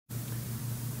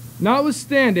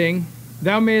Notwithstanding,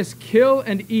 thou mayest kill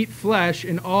and eat flesh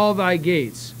in all thy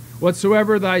gates,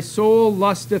 whatsoever thy soul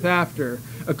lusteth after,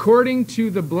 according to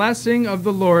the blessing of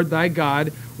the Lord thy God,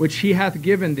 which he hath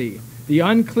given thee. The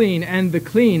unclean and the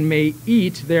clean may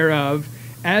eat thereof,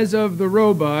 as of the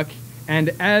roebuck, and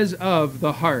as of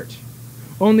the hart.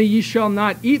 Only ye shall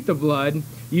not eat the blood,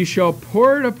 ye shall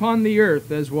pour it upon the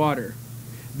earth as water.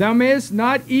 Thou mayest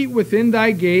not eat within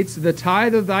thy gates the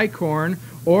tithe of thy corn,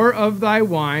 or of thy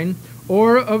wine,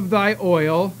 or of thy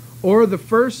oil, or the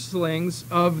firstlings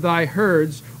of thy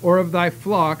herds, or of thy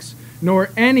flocks, nor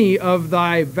any of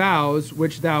thy vows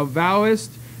which thou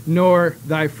vowest, nor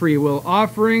thy freewill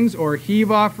offerings, or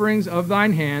heave offerings of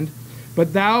thine hand,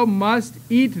 but thou must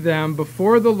eat them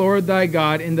before the Lord thy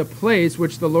God in the place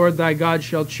which the Lord thy God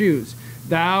shall choose.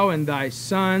 Thou and thy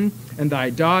son, and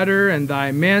thy daughter, and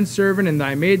thy manservant, and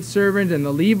thy maidservant, and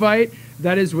the Levite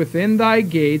that is within thy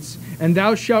gates, and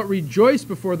thou shalt rejoice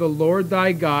before the Lord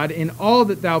thy God in all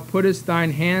that thou puttest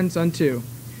thine hands unto.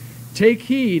 Take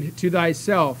heed to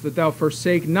thyself that thou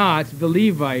forsake not the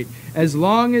Levite, as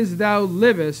long as thou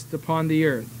livest upon the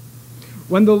earth.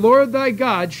 When the Lord thy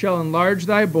God shall enlarge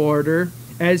thy border,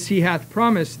 as he hath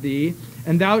promised thee,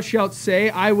 and thou shalt say,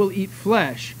 I will eat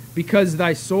flesh, because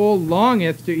thy soul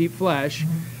longeth to eat flesh,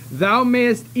 thou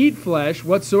mayest eat flesh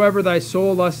whatsoever thy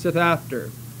soul lusteth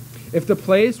after. If the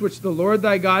place which the Lord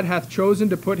thy God hath chosen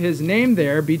to put his name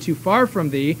there be too far from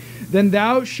thee, then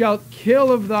thou shalt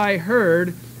kill of thy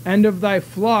herd and of thy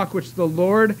flock which the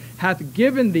Lord hath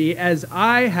given thee, as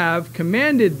I have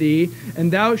commanded thee,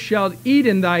 and thou shalt eat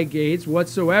in thy gates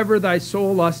whatsoever thy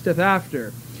soul lusteth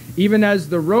after. Even as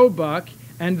the roebuck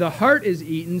and the hart is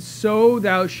eaten, so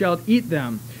thou shalt eat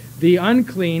them. The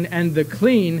unclean and the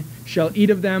clean shall eat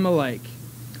of them alike.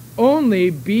 Only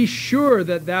be sure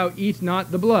that thou eat not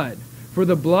the blood, for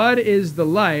the blood is the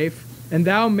life, and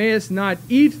thou mayest not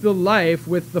eat the life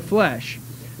with the flesh.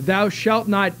 Thou shalt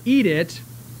not eat it,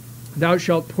 thou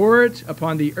shalt pour it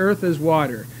upon the earth as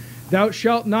water. Thou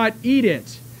shalt not eat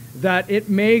it, that it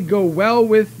may go well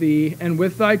with thee and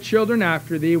with thy children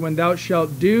after thee, when thou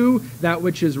shalt do that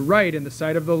which is right in the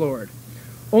sight of the Lord.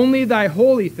 Only thy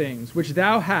holy things, which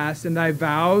thou hast, and thy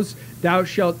vows, thou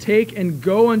shalt take and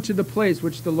go unto the place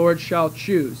which the Lord shall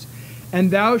choose.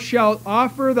 And thou shalt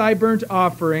offer thy burnt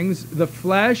offerings, the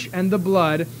flesh and the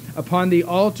blood, upon the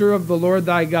altar of the Lord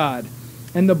thy God.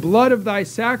 And the blood of thy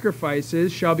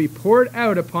sacrifices shall be poured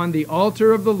out upon the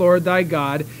altar of the Lord thy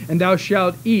God, and thou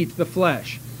shalt eat the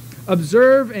flesh.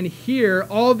 Observe and hear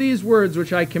all these words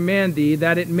which I command thee,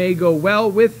 that it may go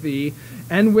well with thee,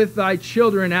 and with thy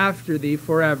children after thee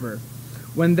forever,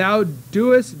 when thou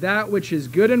doest that which is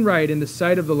good and right in the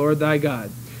sight of the Lord thy God.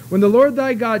 When the Lord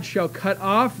thy God shall cut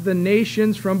off the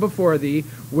nations from before thee,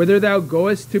 whither thou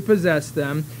goest to possess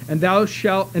them, and thou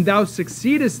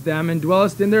succeedest them, and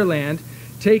dwellest in their land,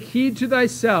 take heed to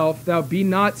thyself, thou be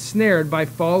not snared by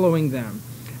following them.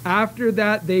 After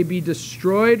that they be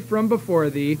destroyed from before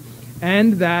thee,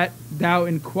 and that thou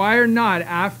inquire not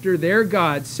after their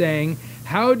gods, saying,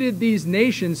 how did these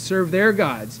nations serve their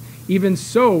gods? Even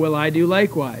so will I do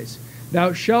likewise.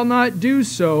 Thou shalt not do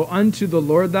so unto the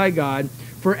Lord thy God,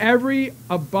 for every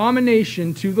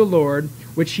abomination to the Lord,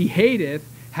 which he hateth,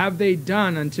 have they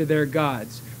done unto their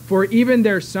gods. For even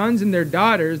their sons and their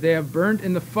daughters they have burnt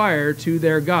in the fire to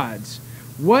their gods.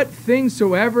 What thing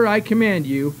soever I command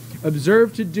you,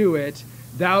 observe to do it.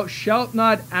 Thou shalt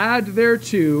not add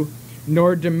thereto,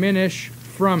 nor diminish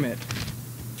from it.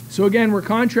 So again, we're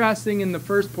contrasting in the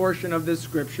first portion of this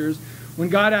scriptures when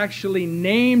God actually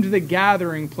named the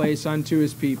gathering place unto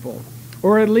his people,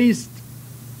 or at least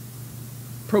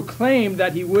proclaimed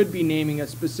that he would be naming a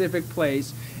specific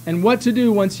place and what to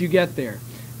do once you get there.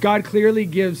 God clearly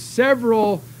gives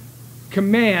several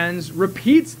commands,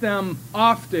 repeats them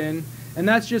often, and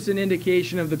that's just an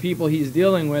indication of the people he's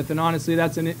dealing with, and honestly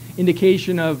that's an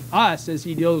indication of us as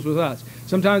he deals with us.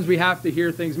 Sometimes we have to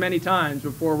hear things many times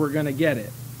before we're going to get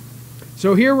it.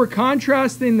 So here we're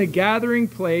contrasting the gathering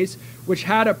place, which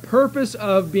had a purpose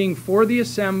of being for the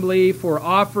assembly, for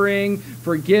offering,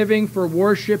 for giving, for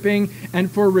worshiping,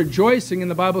 and for rejoicing. And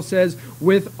the Bible says,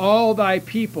 with all thy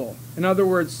people. In other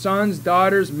words, sons,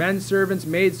 daughters, men servants,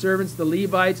 maidservants, the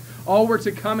Levites, all were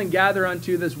to come and gather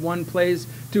unto this one place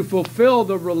to fulfill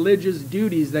the religious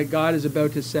duties that God is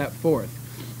about to set forth.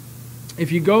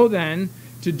 If you go then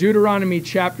to Deuteronomy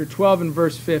chapter 12 and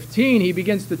verse 15, he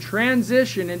begins to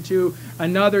transition into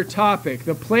another topic.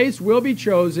 The place will be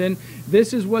chosen.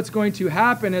 This is what's going to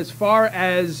happen as far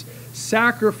as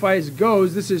sacrifice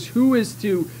goes. This is who is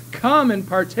to come and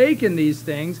partake in these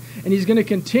things. And he's going to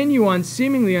continue on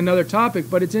seemingly another topic,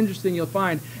 but it's interesting, you'll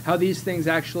find how these things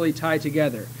actually tie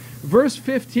together. Verse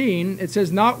 15, it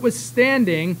says,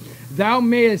 notwithstanding, thou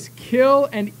mayest kill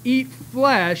and eat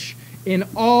flesh in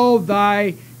all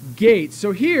thy gates.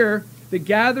 So here, the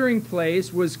gathering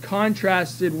place was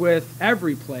contrasted with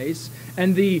every place,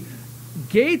 and the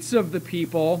gates of the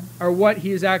people are what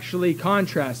he is actually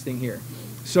contrasting here.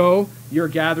 So, your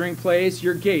gathering place,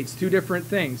 your gates, two different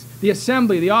things. The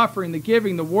assembly, the offering, the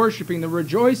giving, the worshiping, the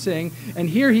rejoicing. And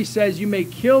here he says you may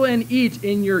kill and eat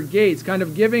in your gates, kind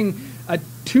of giving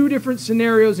two different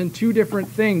scenarios and two different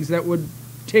things that would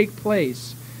take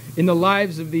place in the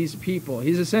lives of these people.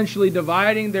 He's essentially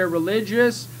dividing their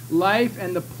religious life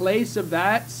and the place of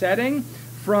that setting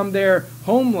from their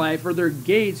home life or their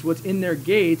gates, what's in their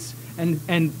gates,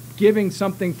 and giving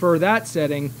something for that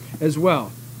setting as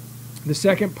well. The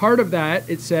second part of that,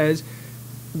 it says,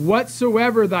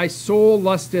 whatsoever thy soul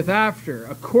lusteth after,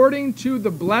 according to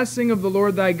the blessing of the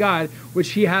Lord thy God,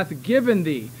 which he hath given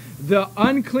thee, the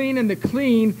unclean and the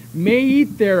clean may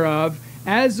eat thereof,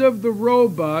 as of the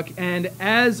roebuck and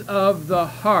as of the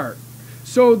hart.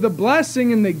 So the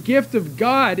blessing and the gift of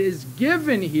God is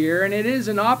given here, and it is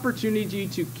an opportunity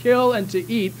to kill and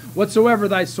to eat whatsoever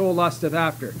thy soul lusteth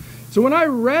after. So when I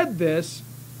read this,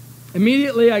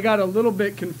 immediately I got a little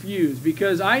bit confused,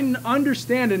 because I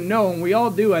understand and know, and we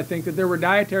all do, I think, that there were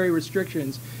dietary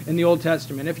restrictions in the Old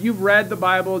Testament. If you've read the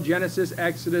Bible, Genesis,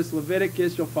 Exodus,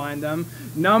 Leviticus, you'll find them.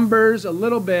 Numbers, a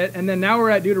little bit, and then now we're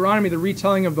at Deuteronomy, the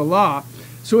retelling of the law.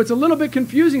 So it's a little bit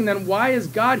confusing then. Why is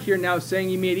God here now saying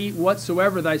you may eat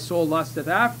whatsoever thy soul lusteth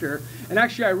after? And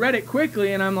actually I read it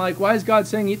quickly and I'm like, why is God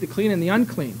saying eat the clean and the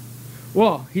unclean?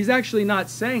 Well, he's actually not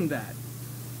saying that.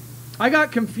 I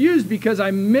got confused because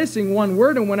I'm missing one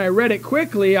word, and when I read it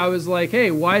quickly, I was like,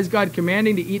 hey, why is God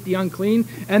commanding to eat the unclean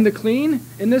and the clean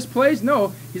in this place?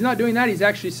 No, he's not doing that. He's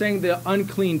actually saying the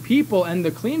unclean people and the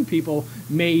clean people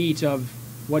may eat of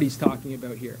what he's talking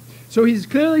about here. So he's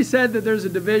clearly said that there's a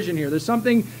division here. There's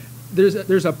something,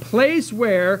 there's a place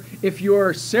where if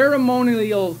you're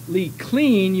ceremonially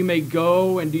clean, you may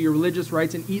go and do your religious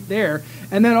rites and eat there.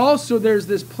 And then also there's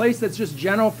this place that's just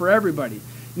general for everybody.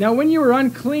 Now, when you were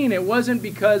unclean, it wasn't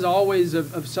because always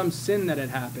of some sin that had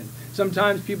happened.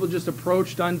 Sometimes people just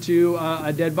approached unto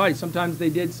a dead body. Sometimes they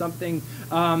did something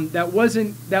that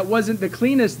wasn't the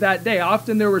cleanest that day.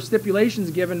 Often there were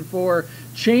stipulations given for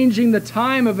changing the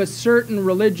time of a certain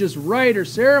religious rite or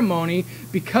ceremony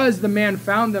because the man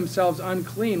found themselves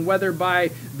unclean, whether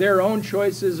by their own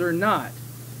choices or not.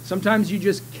 Sometimes you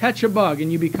just catch a bug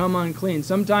and you become unclean.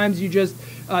 Sometimes you just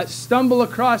stumble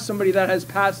across somebody that has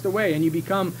passed away and you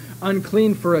become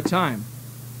unclean for a time.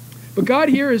 But God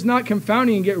here is not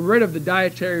confounding and getting rid of the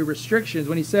dietary restrictions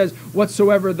when he says,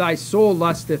 whatsoever thy soul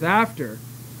lusteth after.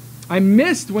 I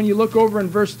missed when you look over in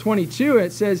verse 22,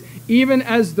 it says, even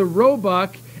as the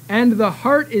roebuck and the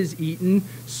hart is eaten,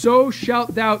 so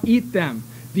shalt thou eat them.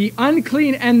 The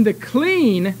unclean and the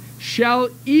clean shall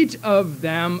eat of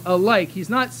them alike. He's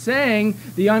not saying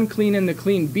the unclean and the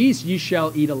clean beast ye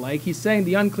shall eat alike. He's saying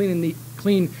the unclean and the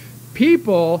clean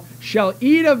people shall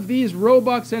eat of these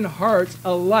roebucks and harts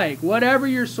alike. Whatever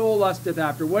your soul lusteth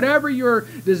after, whatever you're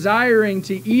desiring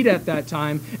to eat at that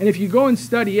time. And if you go and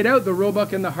study it out, the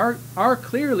roebuck and the hart are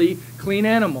clearly clean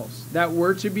animals that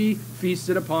were to be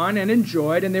feasted upon and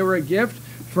enjoyed, and they were a gift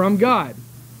from God.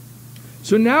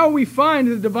 So now we find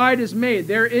the divide is made.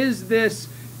 There is this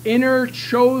inner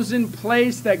chosen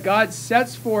place that God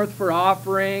sets forth for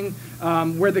offering,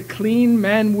 where the clean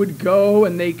men would go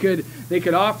and they could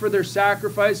offer their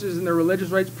sacrifices and their religious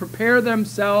rites, prepare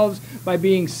themselves by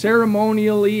being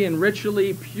ceremonially and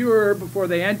ritually pure before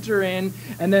they enter in,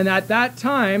 and then at that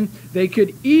time they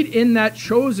could eat in that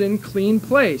chosen clean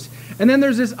place. And then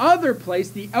there's this other place,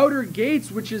 the outer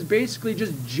gates, which is basically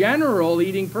just general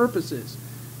eating purposes.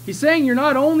 He's saying you're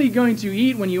not only going to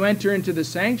eat when you enter into the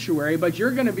sanctuary, but you're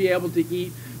going to be able to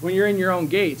eat when you're in your own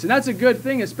gates. And that's a good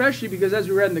thing, especially because as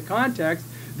we read in the context,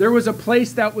 there was a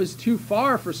place that was too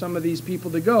far for some of these people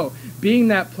to go, being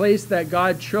that place that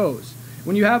God chose.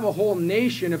 When you have a whole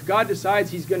nation, if God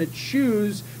decides he's going to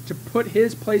choose to put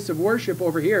his place of worship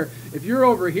over here, if you're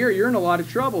over here, you're in a lot of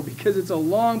trouble because it's a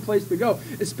long place to go,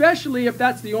 especially if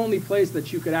that's the only place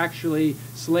that you could actually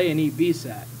slay and eat beasts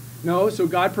at. No, so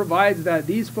God provides that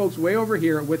these folks way over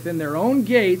here within their own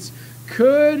gates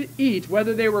could eat,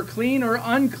 whether they were clean or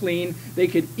unclean, they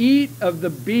could eat of the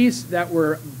beasts that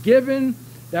were given,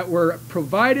 that were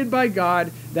provided by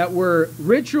God, that were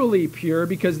ritually pure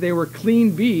because they were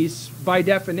clean beasts by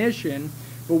definition.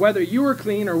 But whether you were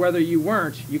clean or whether you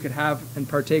weren't, you could have and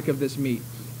partake of this meat.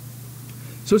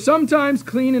 So sometimes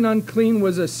clean and unclean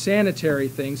was a sanitary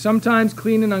thing. Sometimes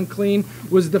clean and unclean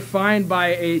was defined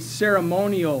by a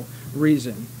ceremonial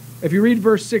reason. If you read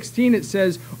verse 16, it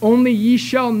says, only ye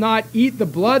shall not eat the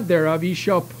blood thereof, ye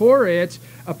shall pour it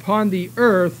upon the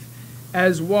earth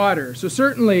as water. So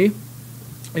certainly,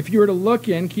 if you were to look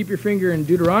in, keep your finger in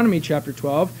Deuteronomy chapter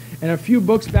 12, and a few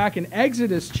books back in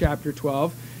Exodus chapter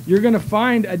 12, you're going to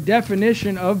find a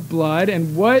definition of blood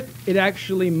and what it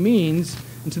actually means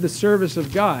into the service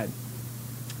of God.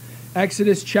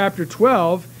 Exodus chapter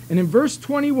 12, and in verse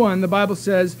 21, the Bible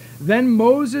says, then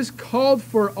Moses called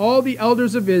for all the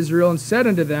elders of Israel and said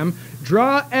unto them,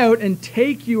 draw out and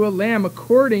take you a lamb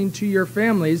according to your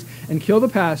families, and kill the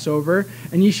Passover,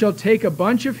 and ye shall take a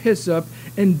bunch of hyssop,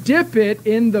 and dip it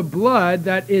in the blood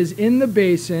that is in the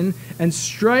basin, and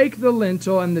strike the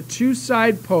lintel and the two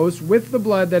side posts with the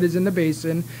blood that is in the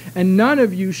basin, and none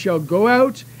of you shall go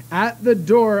out at the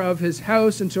door of his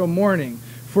house until morning.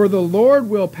 For the Lord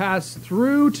will pass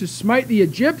through to smite the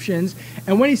Egyptians,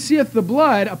 and when he seeth the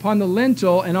blood upon the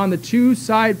lintel and on the two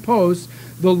side posts,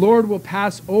 the Lord will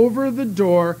pass over the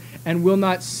door, and will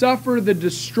not suffer the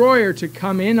destroyer to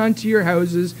come in unto your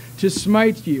houses to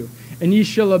smite you. And ye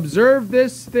shall observe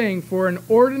this thing for an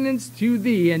ordinance to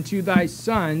thee and to thy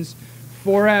sons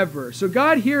forever. So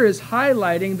God here is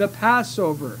highlighting the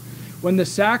Passover. When the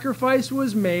sacrifice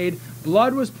was made,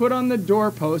 blood was put on the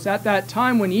doorpost. At that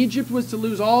time, when Egypt was to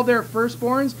lose all their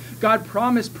firstborns, God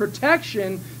promised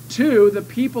protection to the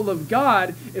people of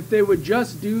God if they would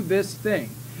just do this thing.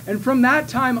 And from that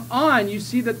time on, you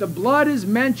see that the blood is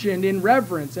mentioned in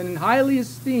reverence and in highly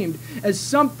esteemed as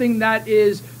something that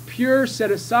is pure, set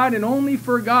aside, and only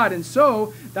for God. And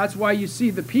so, that's why you see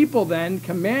the people then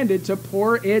commanded to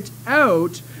pour it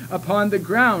out upon the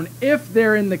ground, if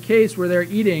they're in the case where they're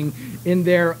eating in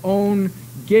their own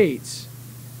gates.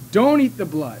 Don't eat the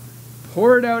blood.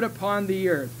 Pour it out upon the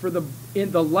earth. For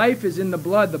the life is in the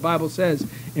blood, the Bible says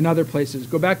in other places.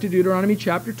 Go back to Deuteronomy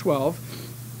chapter 12.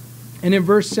 And in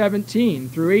verse 17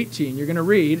 through 18, you're going to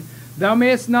read, thou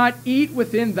mayest not eat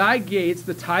within thy gates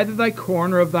the tithe of thy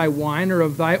corn, or of thy wine, or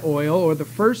of thy oil, or the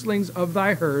firstlings of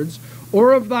thy herds,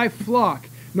 or of thy flock,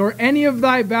 nor any of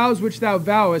thy vows which thou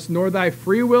vowest, nor thy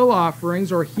freewill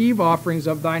offerings, or heave offerings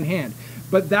of thine hand.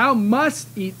 But thou must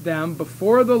eat them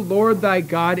before the Lord thy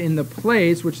God in the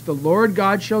place which the Lord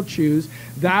God shall choose,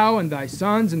 thou and thy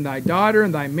sons and thy daughter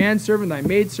and thy manservant, thy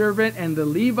maidservant, and the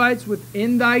Levites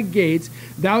within thy gates.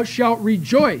 Thou shalt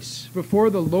rejoice before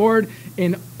the Lord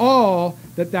in all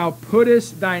that thou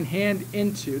puttest thine hand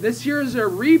into. This here is a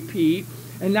repeat,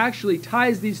 and actually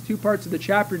ties these two parts of the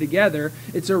chapter together.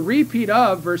 It's a repeat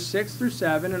of verse 6 through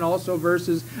 7 and also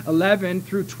verses 11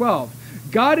 through 12.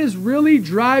 God is really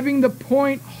driving the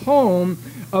point home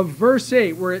of verse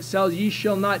 8, where it says, ye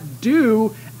shall not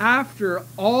do after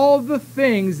all the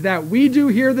things that we do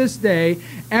here this day,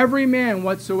 every man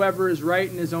whatsoever is right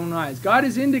in his own eyes. God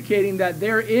is indicating that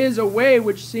there is a way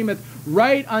which seemeth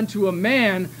right unto a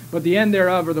man, but the end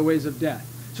thereof are the ways of death.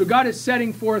 So God is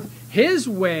setting forth his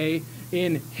way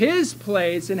in his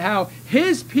place and how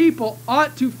his people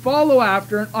ought to follow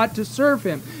after and ought to serve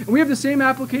him. And we have the same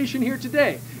application here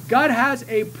today. God has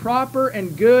a proper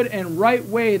and good and right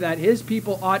way that his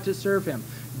people ought to serve him.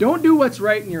 Don't do what's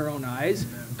right in your own eyes.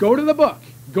 Go to the book.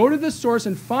 Go to the source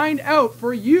and find out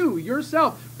for you,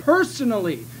 yourself,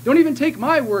 personally. Don't even take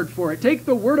my word for it. Take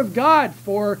the word of God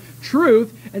for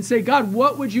truth and say, God,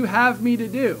 what would you have me to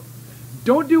do?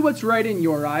 Don't do what's right in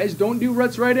your eyes. Don't do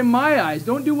what's right in my eyes.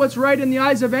 Don't do what's right in the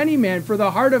eyes of any man, for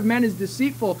the heart of man is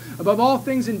deceitful above all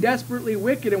things and desperately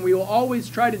wicked, and we will always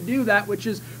try to do that which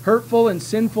is hurtful and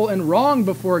sinful and wrong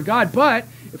before God. But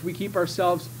if we keep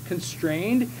ourselves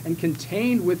constrained and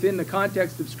contained within the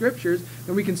context of Scriptures,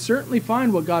 then we can certainly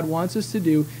find what God wants us to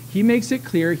do. He makes it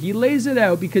clear. He lays it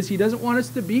out because he doesn't want us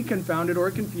to be confounded or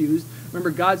confused.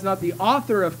 Remember, God's not the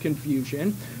author of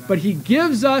confusion, but he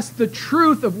gives us the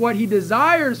truth of what he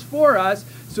desires for us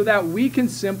so that we can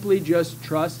simply just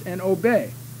trust and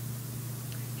obey.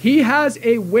 He has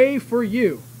a way for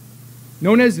you,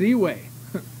 known as the way.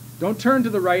 Don't turn to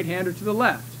the right hand or to the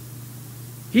left.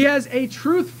 He has a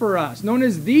truth for us, known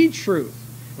as the truth.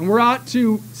 And we ought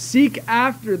to seek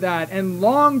after that and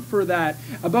long for that.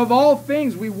 Above all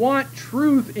things, we want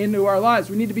truth into our lives.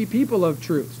 We need to be people of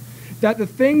truth. That the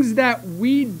things that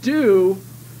we do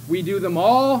them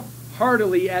all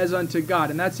heartily as unto God.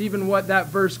 And that's even what that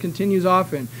verse continues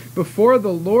off in. Before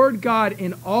the Lord God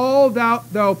in all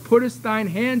thou puttest thine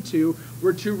hand to,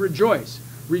 we're to rejoice.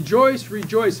 Rejoice,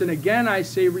 rejoice. And again I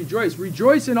say rejoice.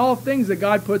 Rejoice in all things that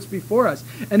God puts before us.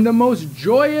 And the most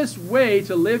joyous way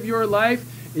to live your life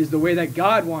is the way that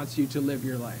God wants you to live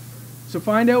your life. So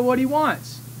find out what he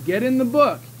wants. Get in the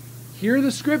book. Hear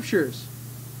the Scriptures.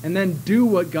 And then do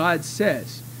what God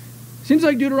says. Seems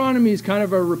like Deuteronomy is kind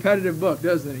of a repetitive book,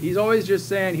 doesn't it? He's always just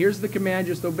saying, here's the command,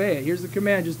 just obey it. Here's the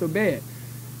command, just obey it.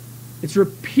 It's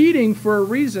repeating for a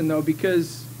reason, though,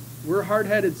 because we're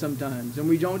hard-headed sometimes, and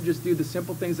we don't just do the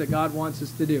simple things that God wants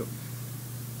us to do.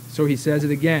 So he says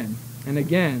it again, and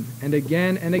again, and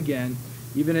again, and again,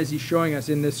 even as he's showing us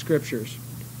in the scriptures.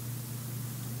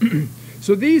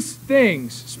 So these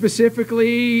things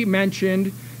specifically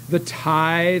mentioned the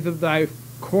tithe of thy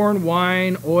corn,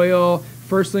 wine, oil,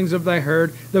 firstlings of thy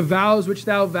herd, the vows which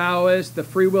thou vowest, the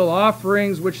freewill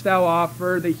offerings which thou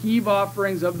offer, the heave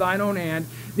offerings of thine own hand.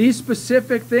 These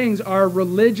specific things are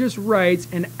religious rites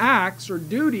and acts or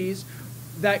duties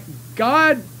that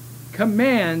God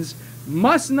commands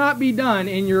must not be done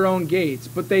in your own gates,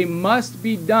 but they must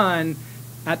be done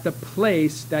at the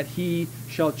place that he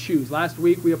shall choose. Last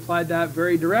week we applied that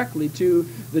very directly to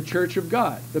the church of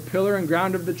God, the pillar and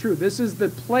ground of the truth. This is the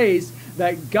place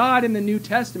that God in the New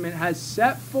Testament has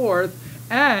set forth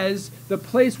as the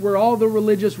place where all the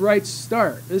religious rites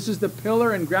start. This is the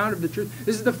pillar and ground of the truth.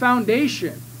 This is the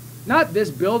foundation. Not this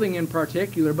building in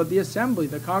particular, but the assembly,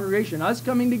 the congregation, us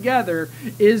coming together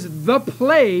is the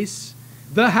place,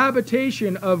 the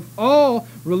habitation of all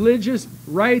religious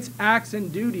rites, acts,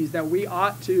 and duties that we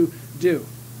ought to do.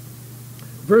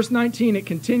 Verse 19, it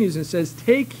continues and says,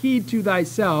 take heed to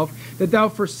thyself that thou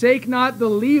forsake not the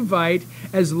Levite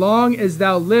as long as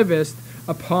thou livest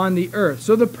upon the earth.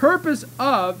 So the purpose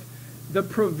of the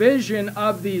provision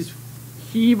of these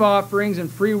heave offerings and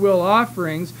free will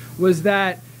offerings was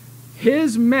that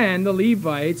his men, the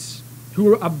Levites,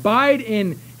 who abide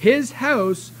in his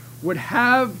house, would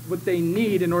have what they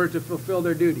need in order to fulfill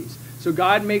their duties. So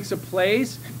God makes a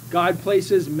place, God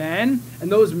places men,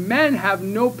 and those men have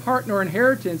no part nor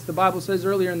inheritance, the Bible says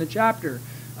earlier in the chapter,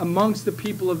 amongst the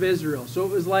people of Israel. So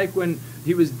it was like when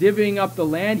he was divvying up the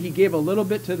land, he gave a little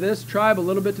bit to this tribe, a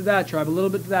little bit to that tribe, a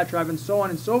little bit to that tribe, and so on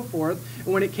and so forth.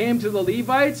 And when it came to the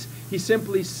Levites, he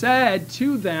simply said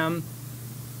to them,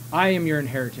 I am your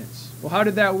inheritance. Well, how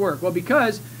did that work? Well,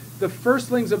 because the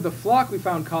firstlings of the flock we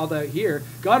found called out here,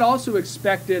 God also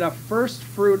expected a first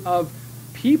fruit of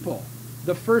people,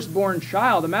 the firstborn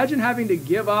child. Imagine having to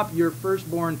give up your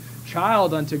firstborn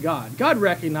child unto God. God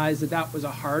recognized that that was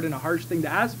a hard and a harsh thing to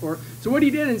ask for. So what he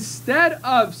did, instead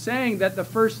of saying that the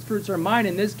first fruits are mine,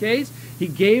 in this case, he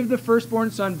gave the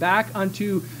firstborn son back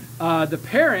unto the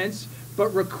parents,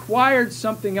 but required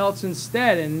something else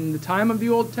instead. And in the time of the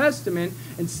Old Testament,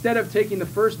 instead of taking the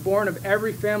firstborn of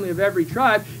every family of every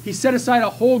tribe, he set aside a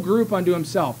whole group unto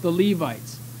himself, the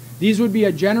Levites. These would be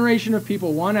a generation of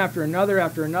people, one after another,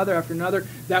 after another, after another,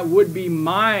 that would be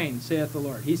mine, saith the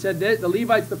Lord. He said that the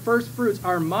Levites, the first fruits,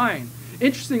 are mine.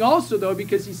 Interesting also, though,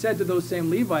 because he said to those same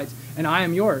Levites, and I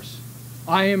am yours.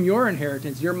 I am your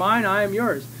inheritance. You're mine, I am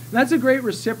yours. And that's a great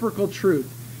reciprocal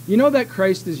truth. You know that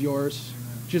Christ is yours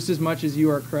just as much as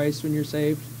you are Christ when you're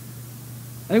saved?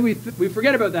 I think we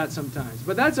forget about that sometimes.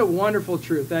 But that's a wonderful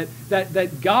truth,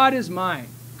 that God is mine.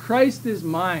 Christ is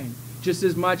mine just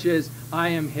as much as I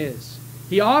am his.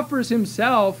 He offers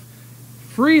himself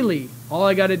freely. All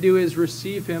I got to do is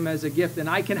receive him as a gift, and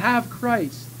I can have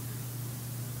Christ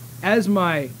as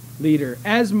my leader,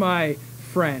 as my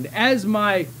friend, as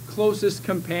my closest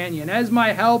companion, as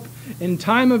my help in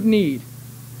time of need.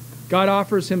 God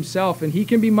offers himself, and he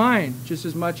can be mine just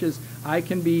as much as I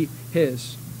can be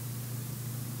his.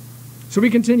 So we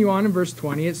continue on in verse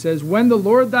 20. It says, when the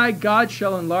Lord thy God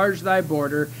shall enlarge thy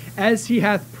border, as he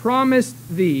hath promised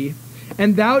thee,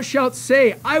 and thou shalt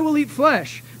say, I will eat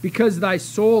flesh, because thy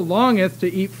soul longeth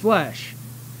to eat flesh.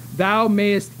 Thou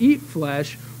mayest eat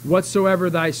flesh, whatsoever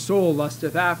thy soul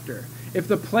lusteth after. If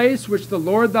the place which the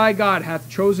Lord thy God hath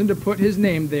chosen to put his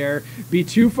name there be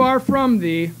too far from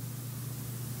thee,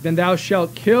 then thou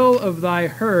shalt kill of thy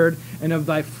herd and of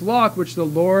thy flock which the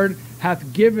Lord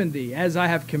hath given thee, as I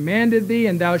have commanded thee,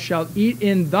 and thou shalt eat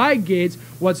in thy gates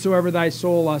whatsoever thy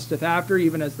soul lusteth after,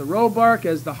 even as the roebuck,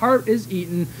 as the hart is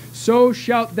eaten, so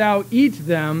shalt thou eat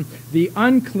them. The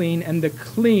unclean and the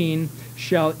clean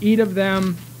shall eat of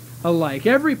them alike.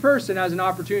 Every person has an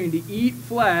opportunity to eat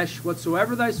flesh,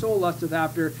 whatsoever thy soul lusteth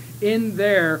after, in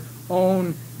their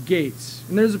own gates.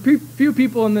 And there's a few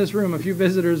people in this room, a few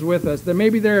visitors with us, that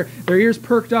maybe their ears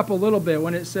perked up a little bit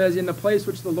when it says, in the place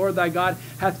which the Lord thy God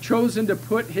hath chosen to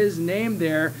put his name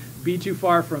there, be too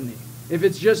far from thee. If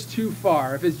it's just too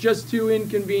far, if it's just too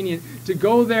inconvenient to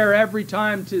go there every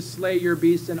time to slay your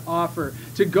beast and offer,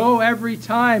 to go every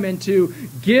time and to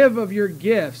give of your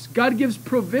gifts. God gives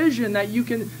provision that you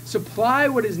can supply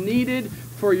what is needed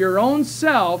for your own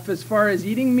self as far as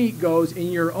eating meat goes,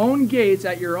 in your own gates,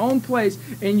 at your own place,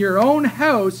 in your own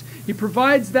house. He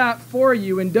provides that for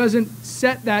you and doesn't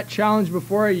set that challenge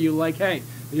before you like, hey,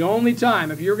 The only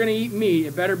time, if you're going to eat meat,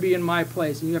 it better be in my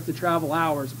place. And you have to travel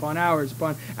hours upon hours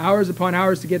upon hours upon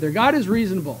hours to get there. God is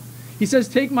reasonable. He says,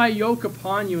 take my yoke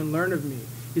upon you and learn of me.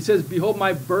 He says, behold,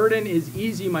 my burden is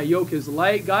easy, my yoke is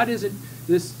light. God isn't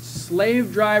this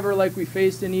slave driver like we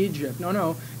faced in Egypt.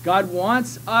 No. God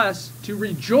wants us to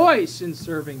rejoice in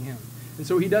serving him. And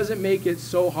so he doesn't make it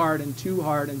so hard and too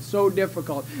hard and so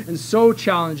difficult and so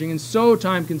challenging and so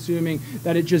time-consuming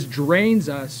that it just drains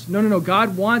us. No.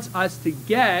 God wants us to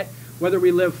get, whether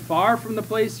we live far from the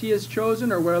place he has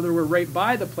chosen or whether we're right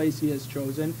by the place he has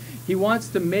chosen, he wants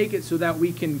to make it so that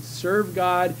we can serve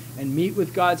God and meet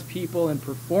with God's people and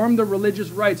perform the religious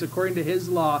rites according to his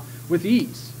law with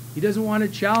ease. He doesn't want to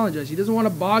challenge us. He doesn't want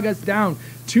to bog us down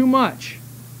too much.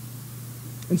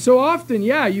 And so often,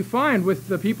 you find with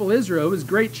the people of Israel, it was a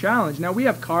great challenge. Now, we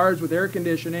have cars with air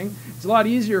conditioning. It's a lot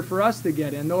easier for us to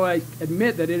get in, though I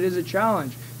admit that it is a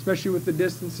challenge, especially with the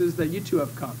distances that you two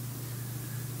have come.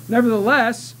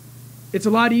 Nevertheless, it's a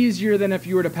lot easier than if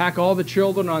you were to pack all the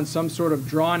children on some sort of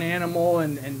drawn animal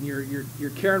and you're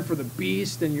caring for the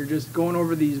beast and you're just going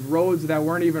over these roads that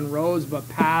weren't even roads but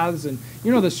paths, and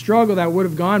the struggle that would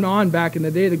have gone on back in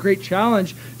the day, the great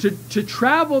challenge to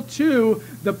travel to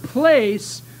the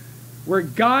place where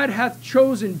God hath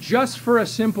chosen just for a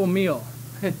simple meal.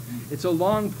 It's a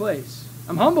long place.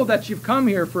 I'm humbled that you've come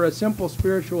here for a simple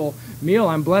spiritual meal.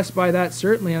 I'm blessed by that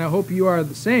certainly, and I hope you are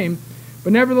the same.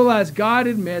 But nevertheless, God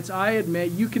admits, I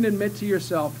admit, you can admit to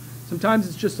yourself, sometimes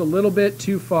it's just a little bit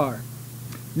too far.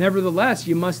 Nevertheless,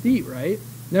 you must eat, right?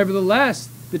 Nevertheless,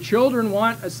 the children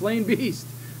want a slain beast.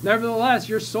 Nevertheless,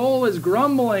 your soul is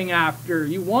grumbling after.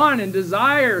 You want and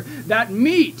desire that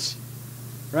meat,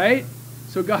 right?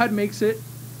 So God makes it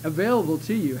available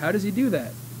to you. How does he do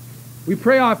that? We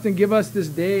pray often, give us this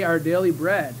day our daily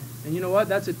bread. And you know what?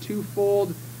 That's a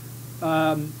twofold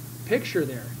picture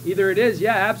there. Either it is,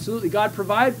 absolutely, God,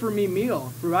 provide for me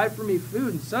meal, provide for me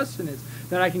food and sustenance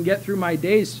that I can get through my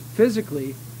days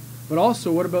physically, but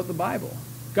also what about the Bible?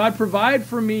 God, provide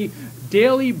for me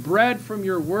daily bread from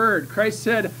your word. Christ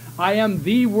said, I am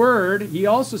the word. He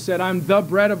also said, I'm the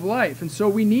bread of life. And so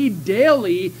we need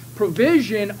daily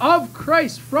provision of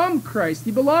Christ, from Christ.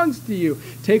 He belongs to you.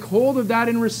 Take hold of that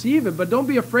and receive it, but don't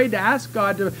be afraid to ask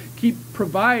God to keep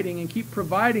providing and keep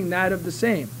providing that of the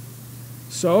same.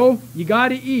 So, you got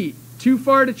to eat. Too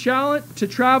far to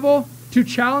travel? Too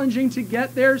challenging to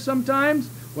get there sometimes?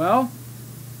 Well,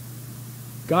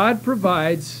 God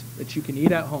provides that you can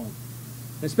eat at home.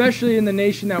 Especially in the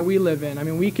nation that we live in. I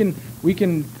mean, we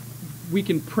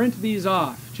can print these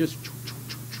off just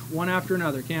one after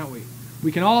another, can't we?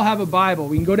 We can all have a Bible.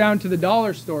 We can go down to the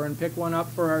dollar store and pick one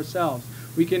up for ourselves.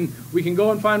 We can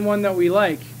go and find one that we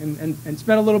like and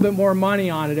spend a little bit more money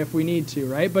on it if we need to,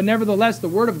 right? But nevertheless, the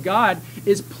Word of God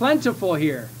is plentiful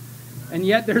here. And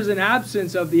yet there's an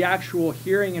absence of the actual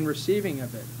hearing and receiving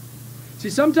of it. See,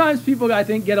 sometimes people, I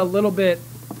think, get a little bit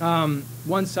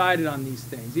one-sided on these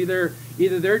things. Either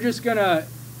they're just going to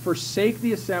forsake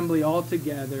the assembly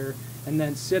altogether and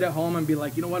then sit at home and be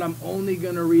like, you know what, I'm only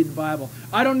going to read the Bible.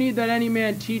 I don't need that any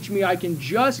man teach me. I can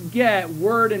just get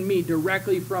word and meat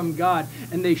directly from God.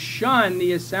 And they shun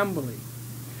the assembly.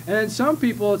 And then some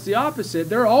people, it's the opposite.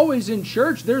 They're always in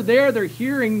church. They're there. They're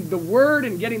hearing the word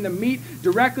and getting the meat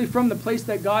directly from the place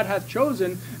that God hath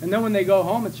chosen. And then when they go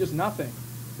home, it's just nothing.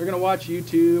 They're going to watch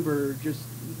YouTube or just,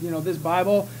 this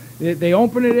Bible. They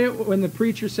open it when the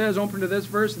preacher says, open to this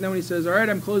verse, and then when he says, all right,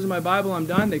 I'm closing my Bible, I'm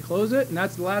done, they close it, and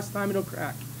that's the last time it'll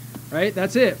crack. Right?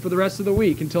 That's it for the rest of the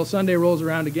week until Sunday rolls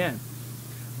around again.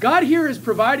 God here is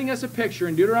providing us a picture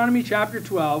in Deuteronomy chapter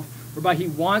 12 whereby he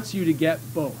wants you to get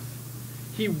both.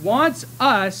 He wants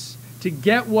us to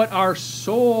get what our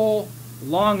soul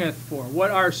longeth for,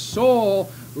 what our soul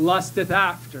lusteth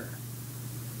after.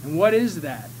 And what is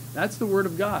that? That's the Word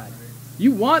of God.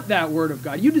 You want that Word of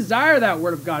God. You desire that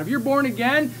Word of God. If you're born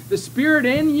again, the Spirit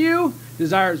in you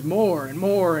desires more and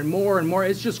more and more and more.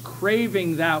 It's just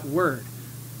craving that Word.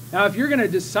 Now, if you're going to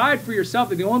decide for yourself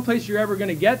that the only place you're ever going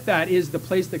to get that is the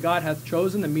place that God hath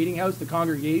chosen, the meeting house, the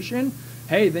congregation,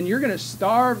 hey, then you're going to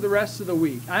starve the rest of the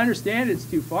week. I understand it's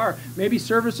too far. Maybe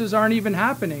services aren't even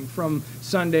happening from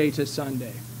Sunday to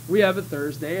Sunday. We have a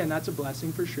Thursday, and that's a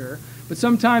blessing for sure. But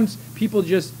sometimes people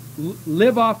just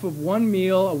live off of one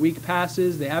meal, a week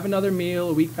passes, they have another meal,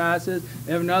 a week passes,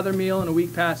 they have another meal, and a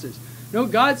week passes. No,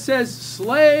 God says,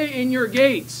 slay in your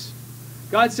gates.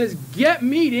 God says, get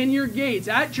meat in your gates,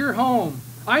 at your home.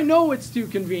 I know it's too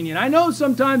convenient. I know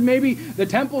sometimes maybe the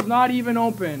temple's not even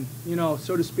open,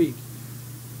 so to speak.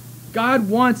 God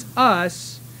wants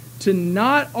us to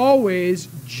not always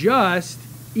just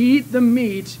eat the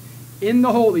meat in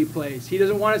the holy place. He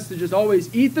doesn't want us to just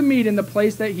always eat the meat in the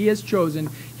place that he has chosen.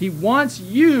 He wants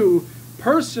you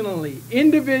personally,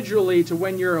 individually, to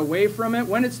when you're away from it,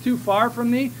 when it's too far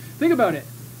from thee. Think about it.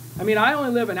 I mean, I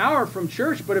only live an hour from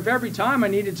church, but if every time I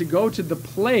needed to go to the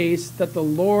place that the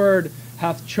Lord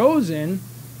hath chosen,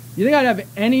 you think I'd have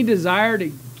any desire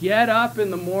to get up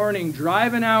in the morning,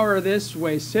 drive an hour this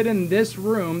way, sit in this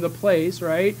room, the place,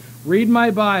 right? Read my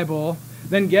Bible,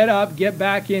 then get up, get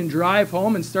back in, drive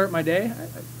home, and start my day?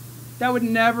 That would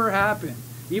never happen.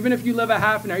 Even if you live a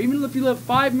half an hour, even if you live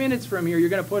 5 minutes from here, you're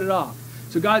going to put it off.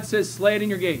 So God says, slay it in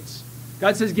your gates.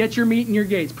 God says, get your meat in your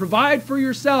gates. Provide for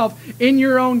yourself in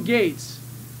your own gates.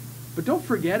 But don't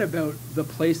forget about the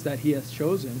place that he has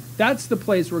chosen. That's the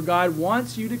place where God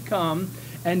wants you to come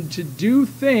and to do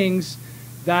things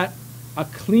that a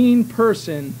clean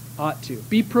person ought to.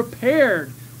 Be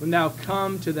prepared when thou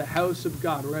come to the house of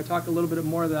God. We're going to talk a little bit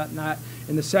more of that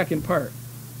in the second part.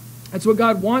 That's what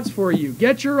God wants for you.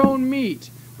 Get your own meat,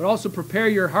 but also prepare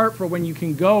your heart for when you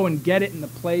can go and get it in the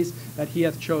place that he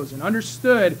hath chosen.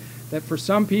 Understood that for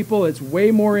some people it's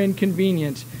way more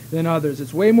inconvenient than others.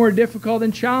 It's way more difficult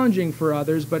and challenging for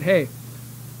others, but hey,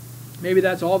 maybe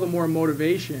that's all the more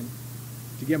motivation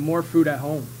to get more food at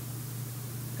home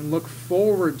and look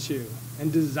forward to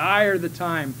and desire the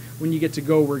time when you get to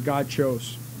go where God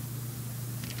chose.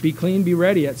 Be clean, be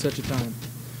ready at such a time.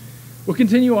 We'll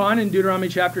continue on in Deuteronomy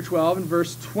chapter 12 and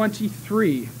verse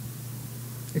 23.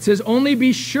 It says, only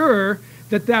be sure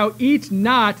that thou eat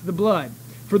not the blood,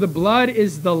 for the blood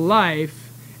is the life,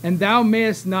 and thou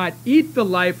mayest not eat the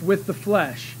life with the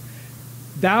flesh.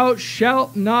 Thou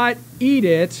shalt not eat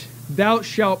it, thou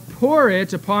shalt pour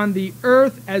it upon the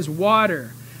earth as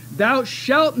water. Thou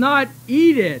shalt not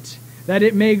eat it, that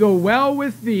it may go well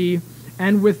with thee,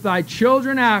 and with thy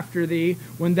children after thee,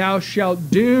 when thou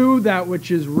shalt do that which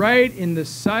is right in the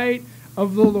sight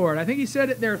of the Lord. I think he said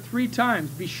it there 3 times.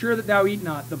 Be sure that thou eat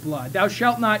not the blood. Thou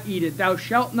shalt not eat it. Thou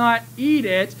shalt not eat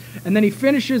it. And then he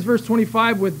finishes verse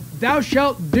 25 with, thou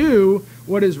shalt do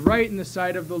what is right in the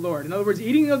sight of the Lord. In other words,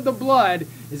 eating of the blood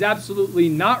is absolutely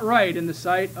not right in the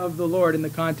sight of the Lord in the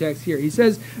context here. He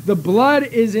says, the blood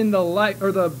is in the life,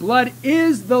 or the blood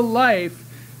is the life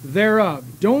thereof.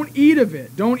 Don't eat of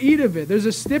it. Don't eat of it. There's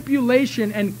a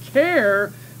stipulation and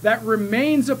care that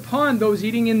remains upon those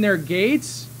eating in their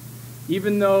gates,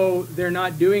 even though they're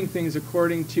not doing things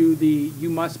according to the you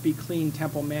must be clean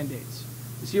temple mandates.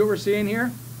 You see what we're seeing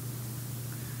here?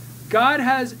 God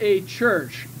has a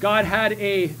church. God had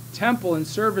a temple and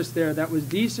service there that was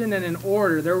decent and in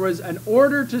order. There was an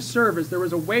order to service. There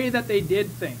was a way that they did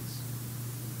things.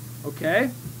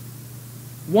 Okay?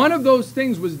 One of those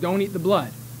things was don't eat the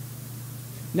blood.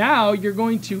 Now you're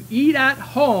going to eat at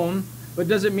home, but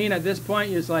does it mean at this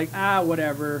point you're just like,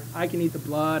 whatever, I can eat the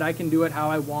blood, I can do it how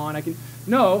I want, I can...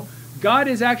 No, God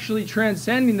is actually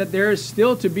transcending that there is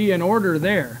still to be an order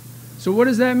there. So what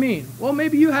does that mean? Well,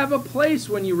 maybe you have a place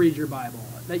when you read your Bible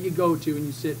that you go to and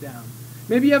you sit down.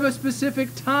 Maybe you have a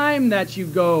specific time that you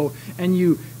go and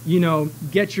you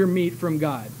get your meat from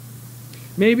God.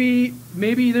 Maybe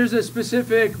there's a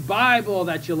specific Bible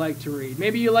that you like to read.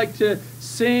 Maybe you like to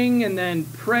sing and then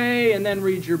pray and then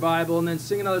read your Bible and then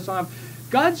sing another song.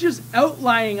 God's just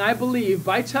outlining, I believe,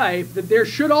 by type, that there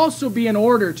should also be an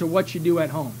order to what you do at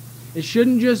home. It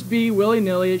shouldn't just be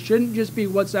willy-nilly. It shouldn't just be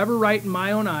what's ever right in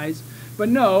my own eyes. But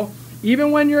no,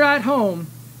 even when you're at home,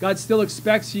 God still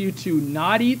expects you to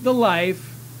not eat the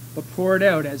life, but pour it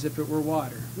out as if it were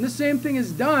water. And the same thing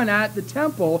is done at the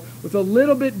temple with a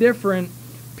little bit different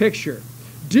picture.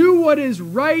 Do what is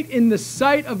right in the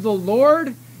sight of the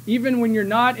Lord, even when you're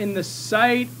not in the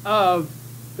sight of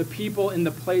the people in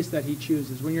the place that he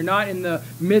chooses, when you're not in the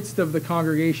midst of the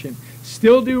congregation.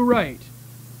 Still do right.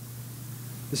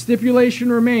 The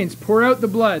stipulation remains, pour out the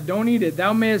blood, don't eat it.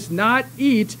 Thou mayest not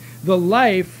eat the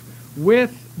life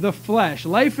with the flesh.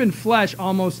 Life and flesh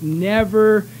almost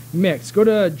never mix. Go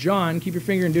to John, keep your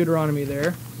finger in Deuteronomy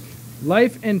there.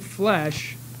 Life and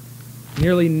flesh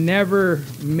nearly never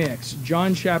mix.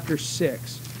 John chapter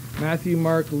 6. Matthew,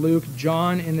 Mark, Luke,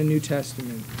 John in the New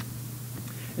Testament.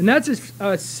 And that's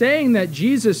a saying that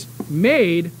Jesus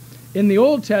made in the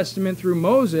Old Testament through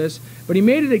Moses, but he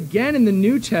made it again in the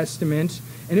New Testament,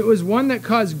 and it was one that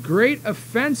caused great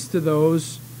offense to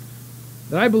those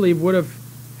that I believe would have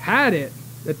had it,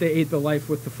 that they ate the life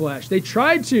with the flesh. They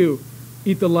tried to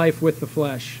eat the life with the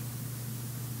flesh.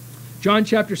 John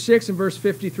chapter 6 and verse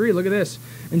 53, look at this.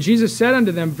 And Jesus said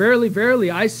unto them, verily, verily,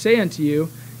 I say unto you,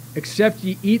 except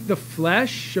ye eat the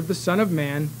flesh of the Son of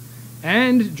Man,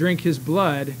 and drink his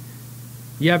blood,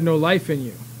 ye have no life in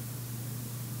you.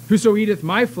 Whoso eateth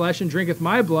my flesh and drinketh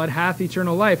my blood hath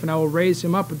eternal life, and I will raise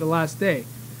him up at the last day.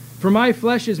 For my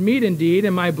flesh is meat indeed,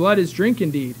 and my blood is drink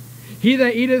indeed. He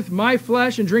that eateth my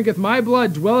flesh and drinketh my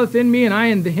blood dwelleth in me, and I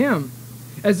in him.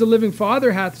 As the living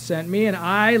Father hath sent me, and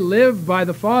I live by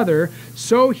the Father,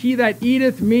 so he that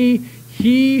eateth me,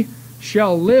 he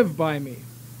shall live by me.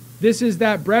 This is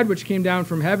that bread which came down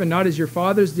from heaven, not as your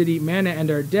fathers did eat manna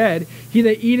and are dead. He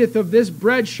that eateth of this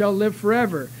bread shall live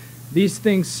forever. These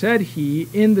things said he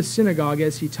in the synagogue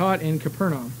as he taught in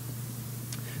Capernaum.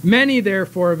 Many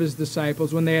therefore of his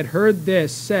disciples, when they had heard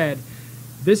this, said,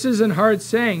 This is an hard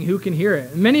saying, who can hear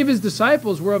it? And many of his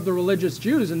disciples were of the religious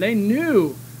Jews, and they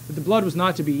knew that the blood was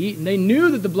not to be eaten. They knew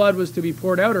that the blood was to be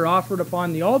poured out or offered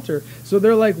upon the altar. So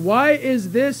they're like, why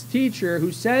is this teacher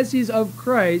who says he's of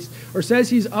Christ or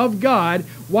says he's of God,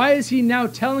 why is he now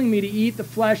telling me to eat the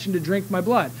flesh and to drink my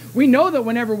blood? We know that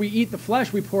whenever we eat the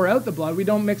flesh, we pour out the blood. We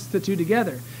don't mix the two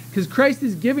together. Because Christ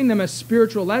is giving them a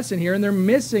spiritual lesson here, and they're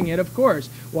missing it, of course.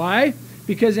 Why?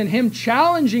 Because in him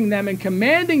challenging them and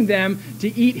commanding them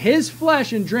to eat his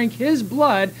flesh and drink his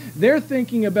blood, they're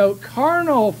thinking about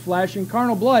carnal flesh and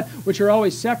carnal blood, which are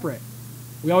always separate.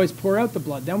 We always pour out the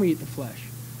blood, then we eat the flesh.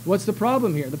 What's the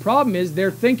problem here? The problem is they're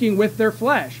thinking with their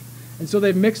flesh. And so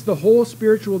they've mixed the whole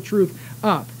spiritual truth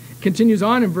up. Continues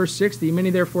on in verse 60,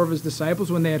 Many therefore of his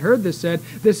disciples, when they had heard this, said,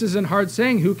 This is an hard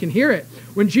saying, who can hear it?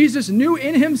 When Jesus knew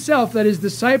in himself that his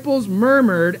disciples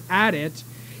murmured at it,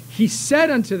 he said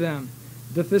unto them,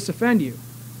 Doth this offend you?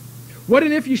 What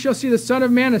and if ye shall see the Son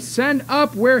of Man ascend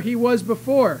up where he was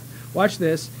before? Watch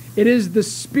this. It is the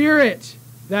Spirit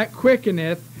that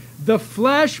quickeneth, the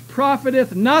flesh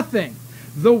profiteth nothing.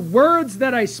 The words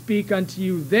that I speak unto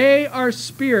you, they are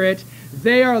spirit,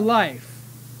 they are life.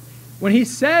 When he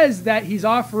says that he's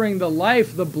offering the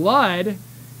life, the blood,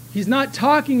 he's not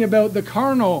talking about the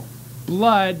carnal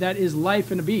blood that is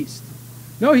life in a beast.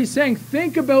 No, he's saying,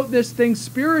 think about this thing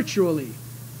spiritually.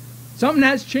 Something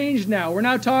has changed now. We're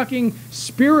now talking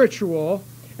spiritual,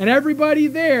 and everybody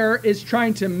there is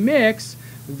trying to mix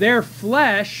their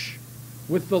flesh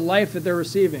with the life that they're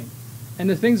receiving. And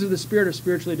the things of the Spirit are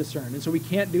spiritually discerned. And so we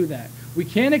can't do that. We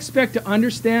can't expect to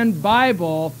understand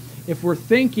Bible if we're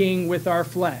thinking with our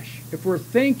flesh, if we're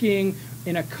thinking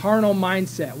in a carnal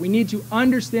mindset. We need to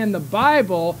understand the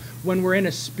Bible when we're in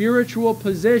a spiritual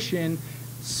position,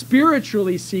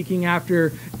 spiritually seeking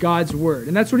after God's word.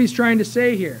 And that's what he's trying to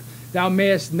say here. Thou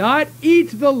mayest not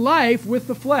eat the life with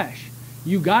the flesh.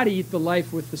 You got to eat the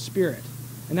life with the Spirit.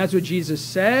 And that's what Jesus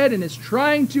said and is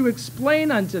trying to explain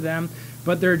unto them,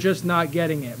 but they're just not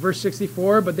getting it. Verse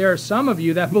 64, But there are some of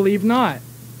you that believe not.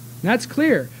 And that's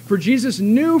clear. For Jesus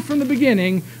knew from the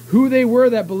beginning who they were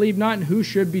that believed not and who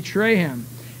should betray him.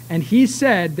 And he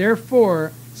said,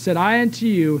 Therefore said I unto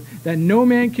you, that no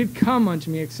man could come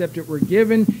unto me except it were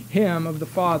given him of the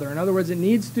Father. In other words, it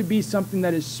needs to be something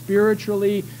that is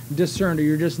spiritually discerned, or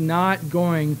you're just not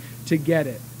going to get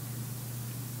it.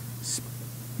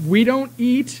 We don't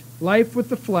eat life with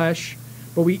the flesh,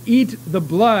 but we eat the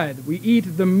blood, we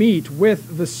eat the meat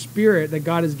with the Spirit that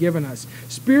God has given us.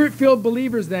 Spirit-filled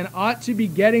believers then ought to be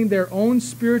getting their own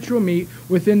spiritual meat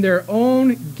within their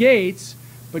own gates,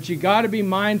 but you got to be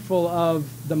mindful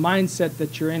of the mindset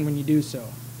that you're in when you do so.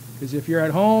 Because if you're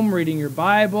at home reading your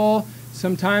Bible,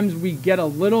 sometimes we get a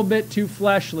little bit too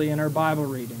fleshly in our Bible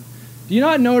reading. Do you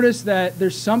not notice that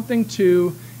there's something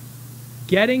to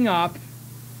getting up,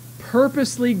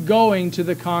 purposely going to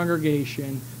the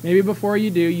congregation? Maybe before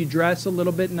you do, you dress a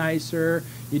little bit nicer,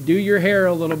 you do your hair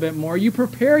a little bit more, you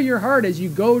prepare your heart as you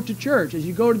go to church, as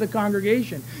you go to the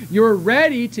congregation. You're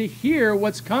ready to hear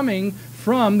what's coming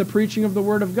from the preaching of the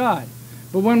Word of God.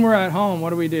 But when we're at home, what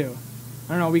do?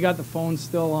 I don't know, we got the phone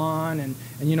still on, and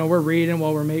you know, we're reading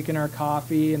while we're making our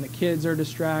coffee, and the kids are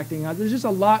distracting us. There's just a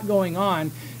lot going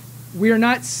on. We are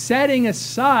not setting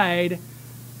aside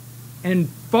and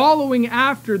following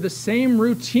after the same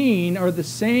routine or the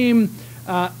same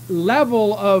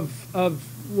level of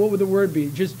what would the word be?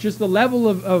 Just the level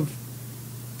of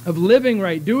living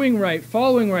right, doing right,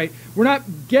 following right. We're not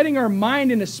getting our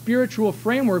mind in a spiritual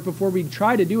framework before we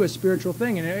try to do a spiritual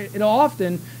thing. And it'll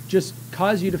often just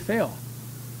cause you to fail.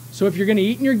 So if you're going to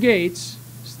eat in your gates,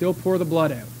 still pour the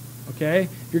blood out. Okay?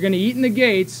 If you're going to eat in the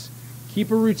gates,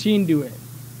 keep a routine to it.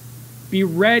 Be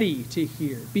ready to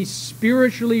hear. Be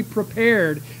spiritually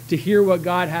prepared to hear what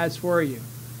God has for you.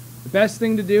 The best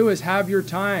thing to do is have your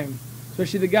time,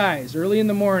 especially the guys, early in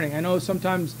the morning. I know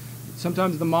sometimes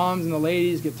the moms and the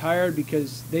ladies get tired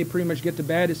because they pretty much get to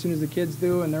bed as soon as the kids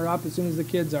do, and they're up as soon as the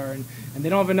kids are, and they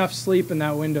don't have enough sleep in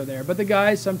that window there. But the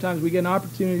guys, sometimes we get an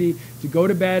opportunity to go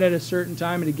to bed at a certain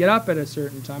time and to get up at a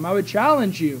certain time. I would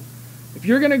challenge you, if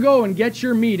you're going to go and get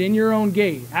your meat in your own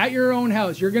gate, at your own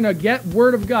house, you're going to get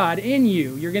Word of God in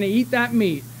you, you're going to eat that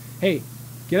meat, hey,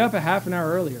 Get up a half an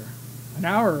hour earlier, an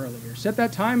hour earlier. Set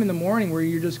that time in the morning where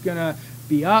you're just going to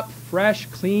be up, fresh,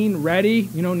 clean, ready.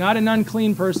 You know, not an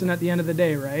unclean person at the end of the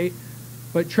day, right?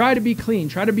 But try to be clean.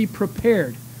 Try to be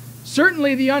prepared.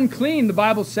 Certainly the unclean, the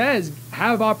Bible says,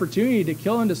 have opportunity to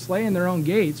kill and to slay in their own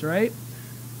gates, right?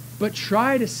 But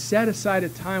try to set aside a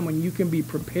time when you can be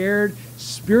prepared,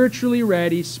 spiritually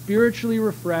ready, spiritually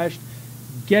refreshed.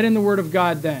 Get in the Word of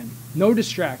God then. No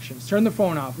distractions. Turn the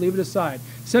phone off. Leave it aside.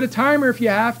 Set a timer if you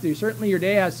have to. Certainly your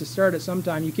day has to start at some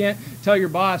time. You can't tell your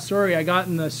boss, sorry, I got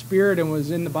in the Spirit and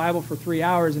was in the Bible for 3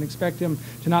 hours and expect him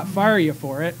to not fire you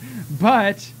for it.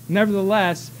 But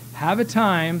nevertheless, have a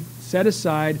time set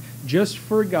aside just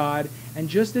for God. And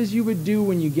just as you would do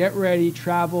when you get ready,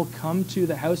 travel, come to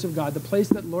the house of God, the place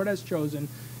that the Lord has chosen.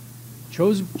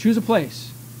 Choose a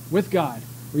place with God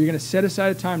where you're going to set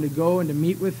aside a time to go and to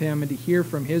meet with Him and to hear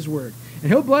from His Word. And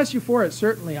He'll bless you for it,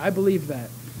 certainly. I believe that.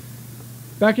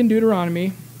 Back in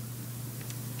Deuteronomy,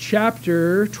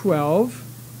 chapter 12,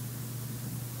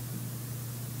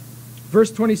 verse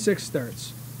 26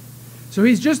 starts. So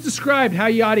he's just described how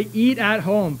you ought to eat at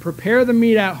home, prepare the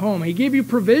meat at home. He gave you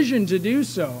provision to do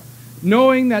so,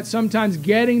 knowing that sometimes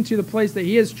getting to the place that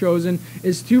He has chosen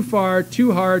is too far,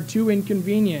 too hard, too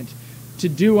inconvenient to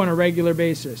do on a regular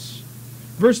basis.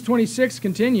 Verse 26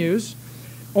 continues,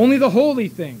 only the holy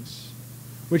things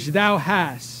which thou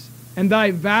hast, and thy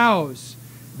vows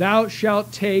thou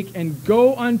shalt take, and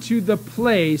go unto the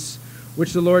place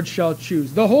which the Lord shall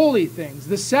choose. The holy things,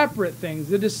 the separate things,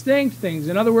 the distinct things.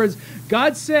 In other words,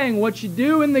 God's saying what you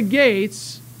do in the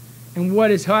gates and what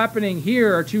is happening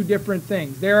here are two different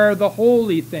things. There are the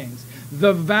holy things,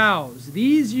 the vows.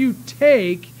 These you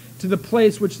take to the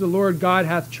place which the Lord God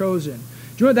hath chosen. Do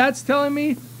you know what that's telling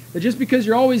me? That just because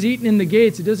you're always eating in the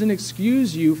gates, it doesn't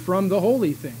excuse you from the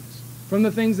holy things, from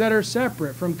the things that are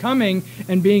separate, from coming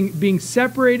and being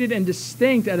separated and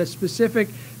distinct at a specific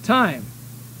time.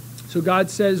 So God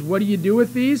says, what do you do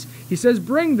with these? He says,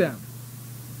 bring them.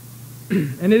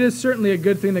 And it is certainly a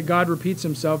good thing that God repeats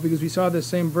Himself, because we saw this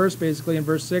same verse basically in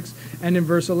verse 6 and in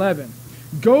verse 11.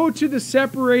 Go to the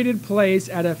separated place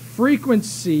at a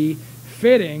frequency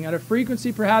fitting, at a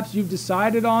frequency perhaps you've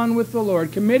decided on with the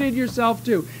Lord, committed yourself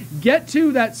to. Get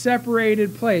to that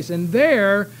separated place, and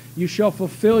there you shall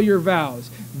fulfill your vows.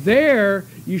 There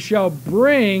you shall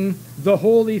bring the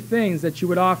holy things that you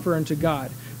would offer unto God.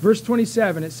 Verse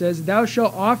 27, it says, thou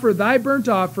shalt offer thy burnt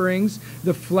offerings,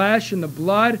 the flesh and the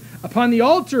blood, upon the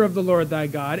altar of the Lord thy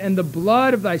God, and the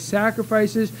blood of thy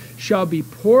sacrifices shall be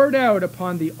poured out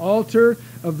upon the altar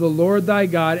of the Lord thy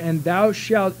God, and thou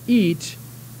shalt eat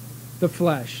the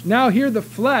flesh. Now here the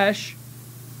flesh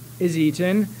is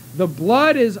eaten. The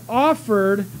blood is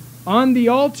offered on the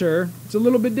altar. It's a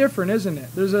little bit different, isn't it?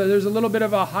 There's a little bit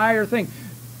of a higher thing.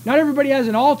 Not everybody has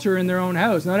an altar in their own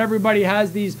house. Not everybody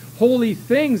has these holy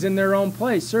things in their own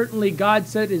place. Certainly God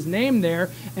set His name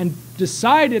there and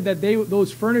decided that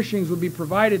those furnishings would be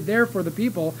provided there for the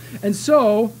people. And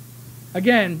so,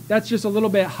 again, that's just a little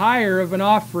bit higher of an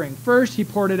offering. First, He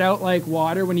poured it out like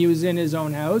water when He was in His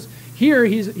own house. Here,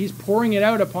 he's pouring it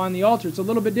out upon the altar. It's a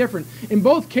little bit different. In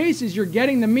both cases, you're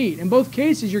getting the meat. In both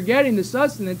cases, you're getting the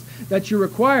sustenance that you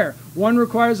require. One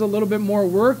requires a little bit more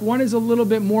work. One is a little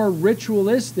bit more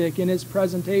ritualistic in its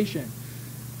presentation.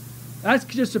 That's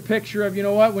just a picture of, you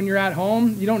know what, when you're at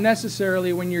home, you don't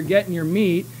necessarily, when you're getting your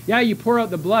meat, yeah, you pour out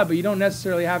the blood, but you don't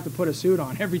necessarily have to put a suit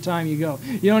on every time you go.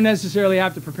 You don't necessarily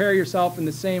have to prepare yourself in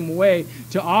the same way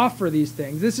to offer these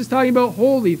things. This is talking about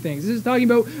holy things. This is talking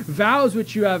about vows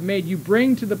which you have made. You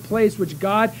bring to the place which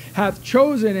God hath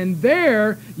chosen, and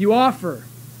there you offer.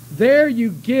 There you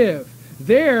give.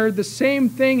 There, the same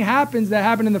thing happens that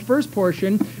happened in the first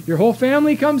portion. Your whole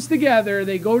family comes together.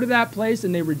 They go to that place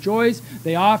and they rejoice.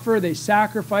 They offer, they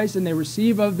sacrifice, and they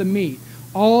receive of the meat.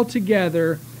 All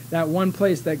together, that one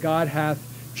place that God hath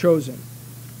chosen.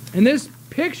 And this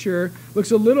picture looks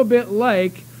a little bit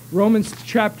like Romans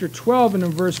chapter 12 and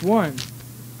in verse 1.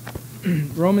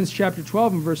 Romans chapter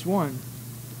 12 and verse 1.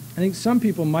 I think some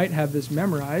people might have this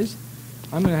memorized.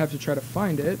 I'm going to have to try to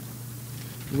find it.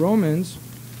 Romans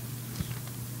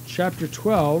chapter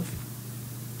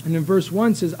 12, and in verse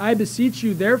 1 says, I beseech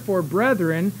you therefore,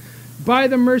 brethren, by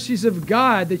the mercies of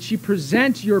God, that ye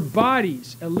present your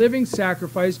bodies a living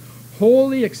sacrifice,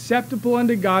 holy, acceptable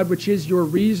unto God, which is your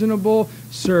reasonable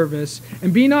service.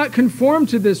 And be not conformed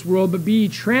to this world, but be ye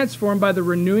transformed by the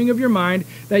renewing of your mind,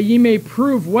 that ye may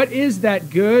prove what is that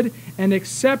good and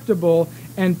acceptable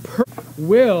and perfect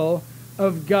will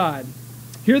of God.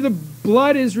 Here the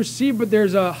blood is received, but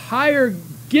there's a higher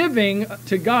giving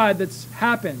to God that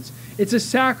happens. It's a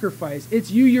sacrifice.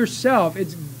 It's you yourself.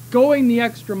 It's going the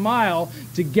extra mile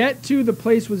to get to the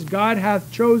place which God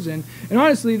hath chosen. And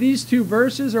honestly, these two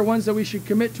verses are ones that we should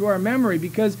commit to our memory,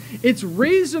 because it's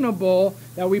reasonable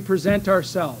that we present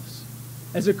ourselves.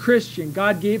 As a Christian,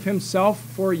 God gave himself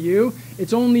for you.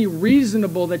 It's only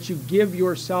reasonable that you give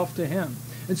yourself to him.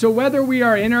 And so whether we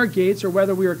are in our gates or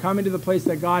whether we are coming to the place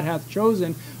that God hath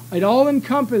chosen, it all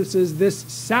encompasses this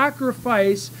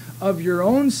sacrifice of your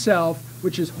own self,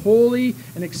 which is holy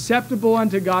and acceptable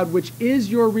unto God, which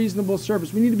is your reasonable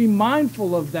service. We need to be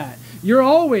mindful of that. You're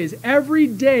always, every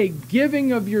day,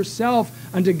 giving of yourself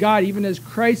unto God, even as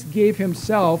Christ gave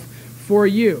himself for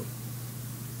you.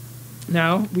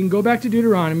 Now, we can go back to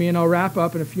Deuteronomy, and I'll wrap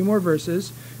up in a few more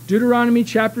verses. Deuteronomy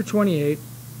chapter 12,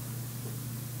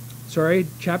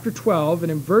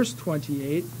 and in verse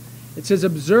 28, it says,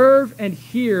 "Observe and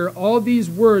hear all these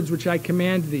words which I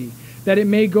command thee, that it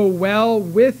may go well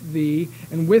with thee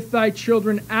and with thy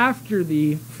children after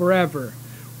thee forever,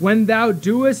 when thou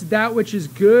doest that which is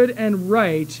good and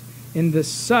right in the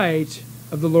sight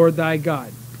of the Lord thy God."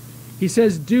 He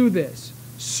says, do this.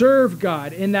 Serve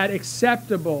God in that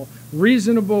acceptable,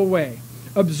 reasonable way.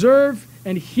 Observe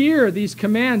and hear these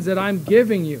commands that I'm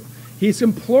giving you. He's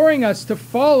imploring us to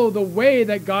follow the way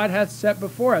that God hath set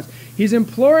before us. He's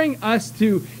imploring us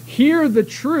to hear the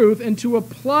truth and to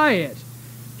apply it.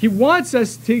 He wants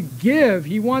us to give.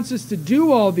 He wants us to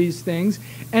do all these things.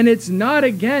 And it's not,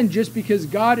 again, just because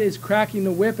God is cracking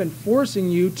the whip and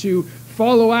forcing you to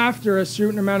follow after a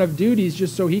certain amount of duties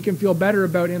just so he can feel better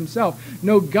about himself.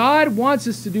 No, God wants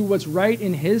us to do what's right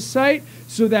in his sight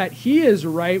so that he is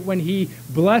right when he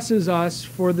blesses us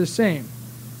for the same.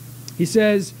 He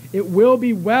says, "It will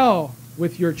be well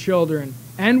with your children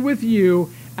and with you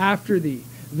after thee."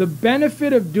 The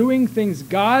benefit of doing things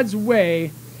God's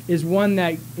way is one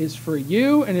that is for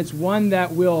you, and it's one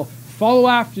that will follow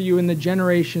after you in the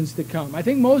generations to come. I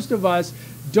think most of us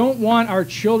don't want our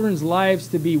children's lives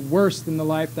to be worse than the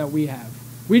life that we have.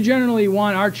 We generally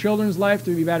want our children's life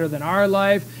to be better than our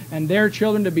life, and their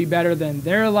children to be better than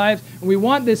their lives. And we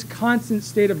want this constant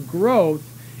state of growth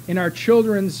in our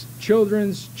children's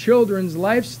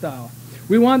lifestyle.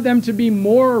 We want them to be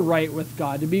more right with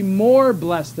God, to be more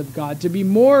blessed of God, to be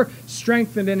more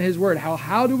strengthened in his word.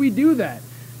 How do we do that?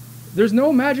 There's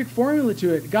no magic formula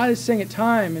to it. God is saying it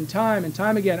time and time and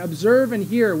time again. Observe and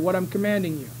hear what I'm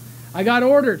commanding you. I got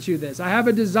order to this. I have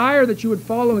a desire that you would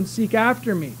follow and seek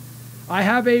after me. I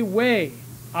have a way.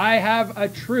 I have a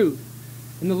truth.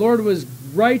 And the Lord was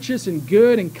righteous and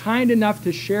good and kind enough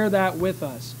to share that with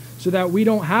us so that we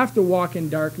don't have to walk in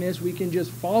darkness. We can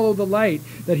just follow the light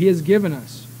that he has given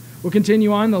us. We'll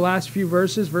continue on the last few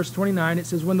verses. Verse 29, it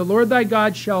says, "When the Lord thy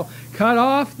God shall cut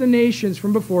off the nations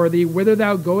from before thee, whither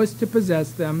thou goest to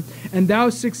possess them, and thou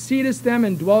succeedest them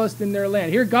and dwellest in their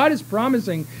land." Here God is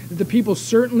promising that the people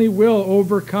certainly will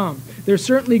overcome. They're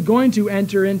certainly going to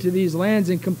enter into these lands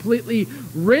and completely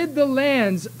rid the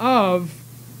lands of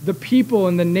the people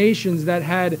and the nations that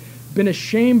had been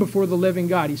ashamed before the living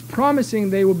God. He's promising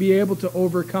they will be able to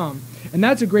overcome. And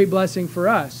that's a great blessing for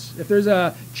us. If there's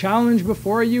a challenge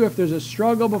before you, if there's a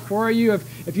struggle before you,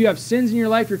 if you have sins in your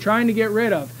life you're trying to get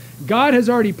rid of, God has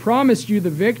already promised you the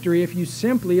victory if you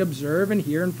simply observe and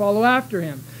hear and follow after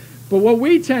him. But what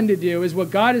we tend to do is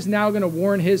what God is now going to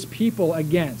warn his people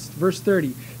against. Verse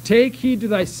 30, "Take heed to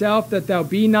thyself that thou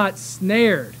be not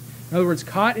snared." In other words,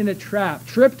 caught in a trap,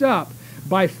 tripped up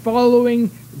by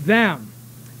following them.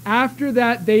 "After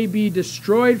that they be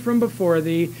destroyed from before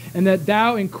thee, and that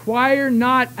thou inquire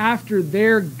not after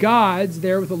their gods,"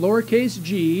 there with a lowercase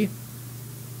g,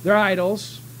 their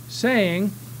idols,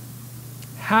 saying,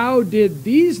 "How did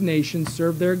these nations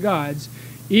serve their gods?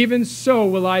 Even so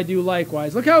will I do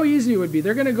likewise." Look how easy it would be.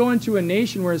 They're going to go into a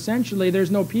nation where essentially there's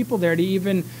no people there to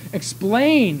even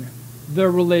explain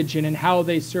the religion and how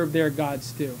they serve their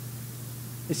gods too.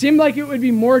 It seemed like it would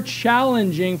be more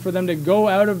challenging for them to go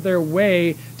out of their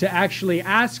way to actually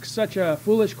ask such a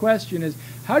foolish question as,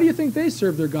 how do you think they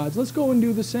serve their gods? Let's go and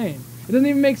do the same. It doesn't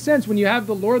even make sense when you have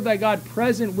the Lord thy God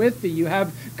present with thee. You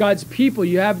have God's people.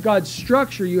 You have God's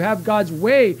structure. You have God's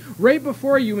way right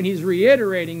before you, and he's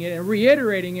reiterating it and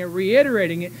reiterating it,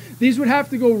 reiterating it. These would have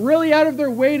to go really out of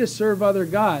their way to serve other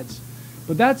gods.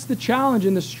 But that's the challenge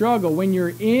and the struggle. When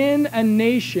you're in a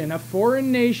nation, a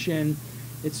foreign nation,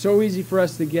 it's so easy for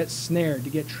us to get snared, to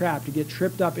get trapped, to get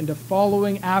tripped up into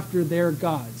following after their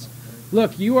gods.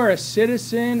 Look, you are a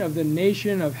citizen of the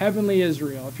nation of heavenly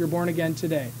Israel if you're born again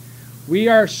today. We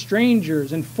are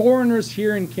strangers and foreigners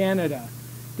here in Canada.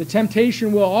 The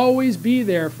temptation will always be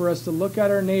there for us to look at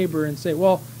our neighbor and say,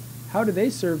 well, how do they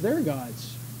serve their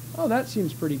gods? Oh, that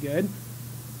seems pretty good.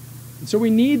 And so we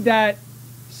need that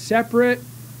separate,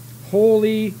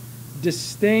 holy,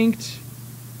 distinct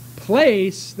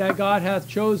place that God hath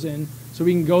chosen so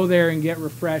we can go there and get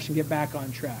refreshed and get back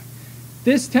on track.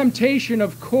 This temptation,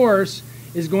 of course,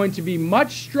 is going to be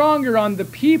much stronger on the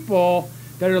people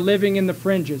that are living in the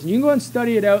fringes. And you can go and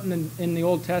study it out in the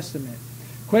Old Testament.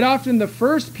 Quite often, the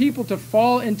first people to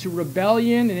fall into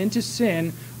rebellion and into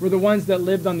sin were the ones that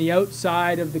lived on the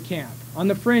outside of the camp, on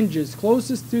the fringes,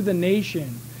 closest to the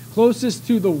nation, closest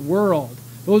to the world.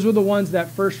 Those were the ones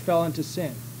that first fell into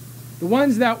sin. The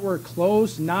ones that were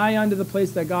close, nigh unto the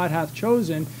place that God hath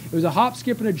chosen, it was a hop,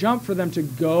 skip, and a jump for them to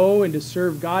go and to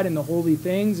serve God in the holy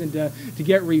things and to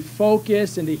get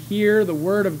refocused and to hear the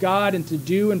word of God and to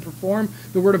do and perform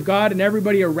the word of God. And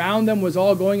everybody around them was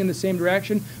all going in the same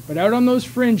direction. But out on those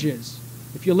fringes,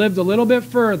 if you lived a little bit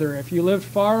further, if you lived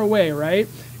far away, right,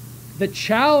 the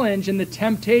challenge and the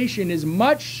temptation is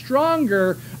much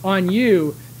stronger on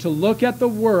you to look at the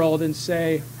world and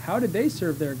say, how did they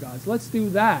serve their gods? Let's do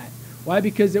that. Why?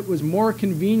 Because it was more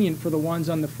convenient for the ones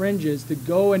on the fringes to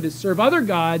go and to serve other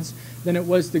gods than it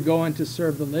was to go and to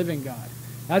serve the living God.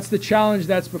 That's the challenge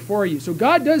that's before you. So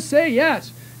God does say,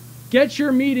 yes, get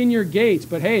your meat in your gates,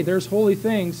 but hey, there's holy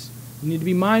things. You need to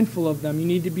be mindful of them. You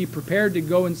need to be prepared to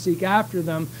go and seek after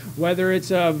them, whether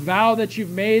it's a vow that you've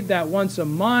made that once a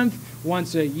month,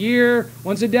 once a year,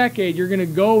 once a decade, you're going to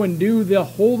go and do the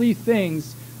holy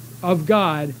things of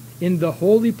God in the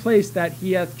holy place that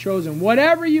he hath chosen.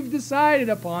 Whatever you've decided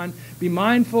upon, be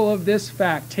mindful of this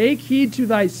fact. Take heed to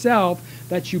thyself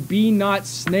that you be not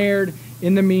snared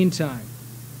in the meantime.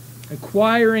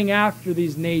 Acquiring after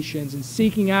these nations and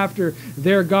seeking after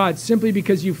their gods simply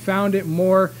because you found it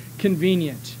more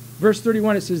convenient. Verse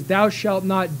 31, it says, thou shalt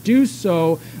not do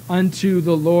so unto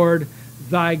the Lord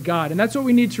thy God. And that's what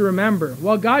we need to remember.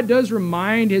 While God does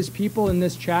remind his people in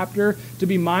this chapter to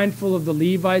be mindful of the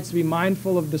Levites, to be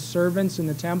mindful of the servants in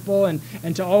the temple, and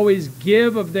to always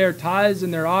give of their tithes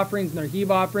and their offerings and their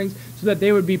heave offerings so that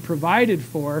they would be provided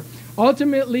for,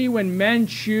 ultimately when men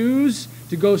choose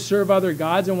to go serve other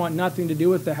gods and want nothing to do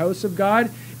with the house of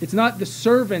God, it's not the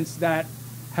servants that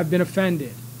have been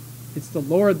offended. It's the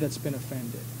Lord that's been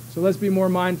offended. So let's be more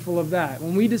mindful of that.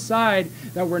 When we decide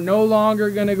that we're no longer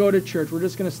going to go to church, we're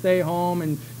just going to stay home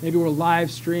and maybe we'll live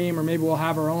stream or maybe we'll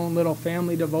have our own little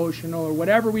family devotional or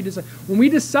whatever we decide. When we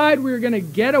decide we're going to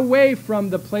get away from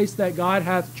the place that God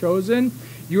hath chosen,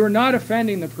 you are not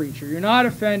offending the preacher. You're not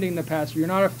offending the pastor. You're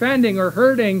not offending or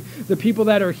hurting the people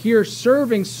that are here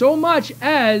serving so much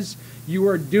as you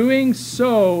are doing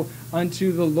so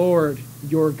unto the Lord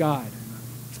your God.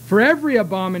 For every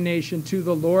abomination to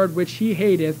the Lord which he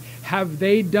hateth have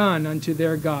they done unto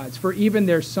their gods. For even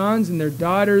their sons and their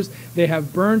daughters they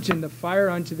have burnt in the fire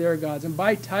unto their gods. And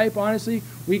by type, honestly,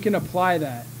 we can apply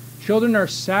that. Children are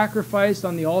sacrificed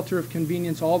on the altar of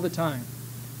convenience all the time.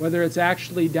 Whether it's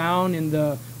actually down in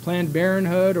the Planned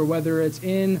Parenthood or whether it's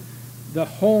in the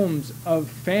homes of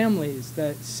families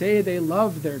that say they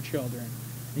love their children.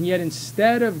 And yet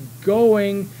instead of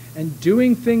going and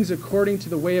doing things according to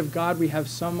the way of God, we have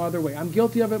some other way. I'm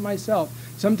guilty of it myself.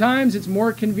 Sometimes it's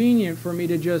more convenient for me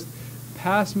to just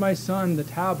pass my son the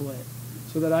tablet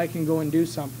so that I can go and do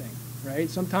something, right?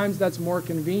 Sometimes that's more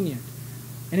convenient.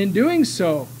 And in doing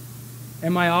so,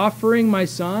 am I offering my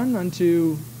son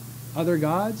unto other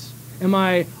gods? Am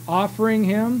I offering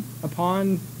him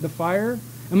upon the fire?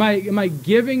 Am I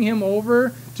giving him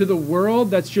over to the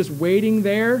world that's just waiting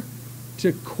there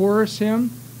to coerce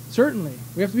him? Certainly.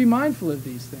 We have to be mindful of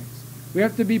these things. We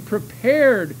have to be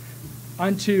prepared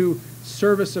unto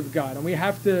service of God. And we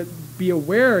have to be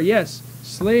aware, yes,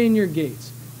 slay in your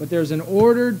gates. But there's an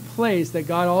ordered place that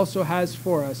God also has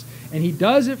for us. And he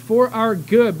does it for our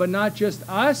good, but not just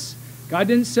us. God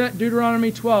didn't set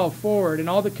Deuteronomy 12 forward and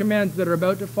all the commands that are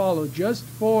about to follow just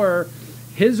for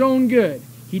his own good.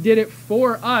 He did it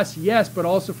for us, yes, but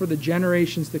also for the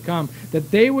generations to come,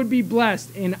 that they would be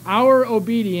blessed in our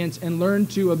obedience and learn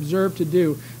to observe to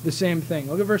do the same thing.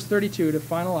 Look at verse 32 to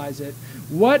finalize it.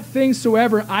 What things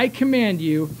soever I command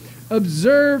you,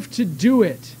 observe to do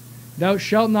it. Thou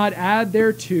shalt not add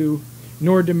thereto,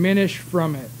 nor diminish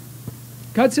from it.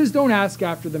 God says don't ask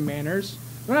after the manners.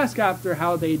 Don't ask after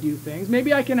how they do things.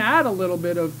 Maybe I can add a little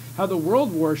bit of how the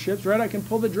world worships, right? I can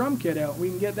pull the drum kit out. We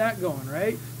can get that going,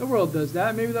 right? The world does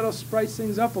that. Maybe that'll spice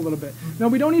things up a little bit. No,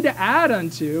 we don't need to add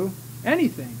unto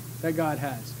anything that God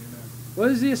has.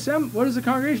 What is the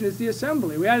congregation? It's the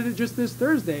assembly. We added it just this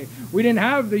Thursday. We didn't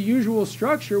have the usual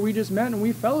structure. We just met and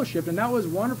we fellowshiped, and that was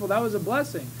wonderful. That was a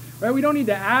blessing, right? We don't need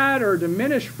to add or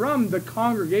diminish from the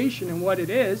congregation and what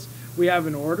it is. We have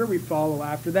an order. We follow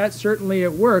after that. Certainly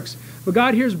it works. But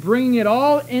God here's bringing it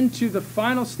all into the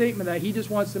final statement that he just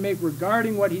wants to make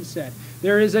regarding what he said.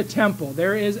 There is a temple.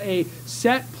 There is a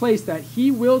set place that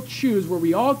he will choose where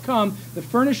we all come. The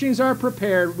furnishings are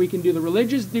prepared. We can do the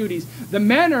religious duties. The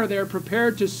men are there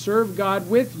prepared to serve God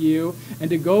with you and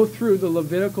to go through the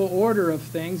Levitical order of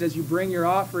things as you bring your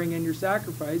offering and your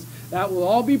sacrifice. That will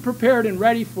all be prepared and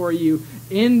ready for you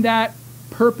in that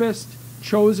purposed,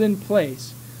 chosen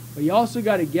place. But you also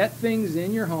got to get things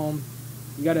in your home.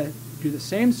 You got to do the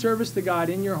same service to God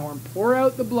in your home. Pour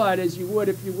out the blood as you would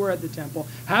if you were at the temple.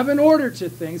 Have an order to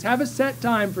things. Have a set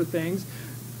time for things.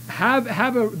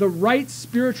 Have the right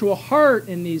spiritual heart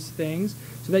in these things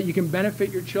so that you can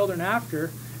benefit your children after.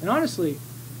 And honestly,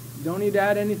 you don't need to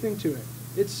add anything to it.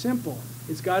 It's simple.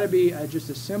 It's got to be just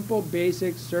a simple,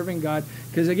 basic serving God.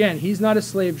 Because again, he's not a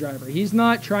slave driver. He's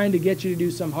not trying to get you to do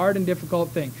some hard and difficult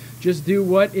thing. Just do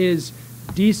what is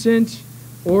decent,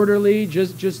 orderly,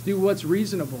 just do what's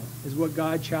reasonable is what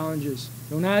God challenges.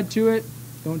 Don't add to it,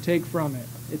 don't take from it.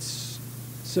 It's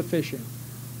sufficient,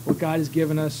 what God has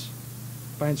given us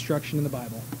by instruction in the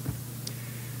Bible.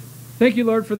 Thank you, Lord, for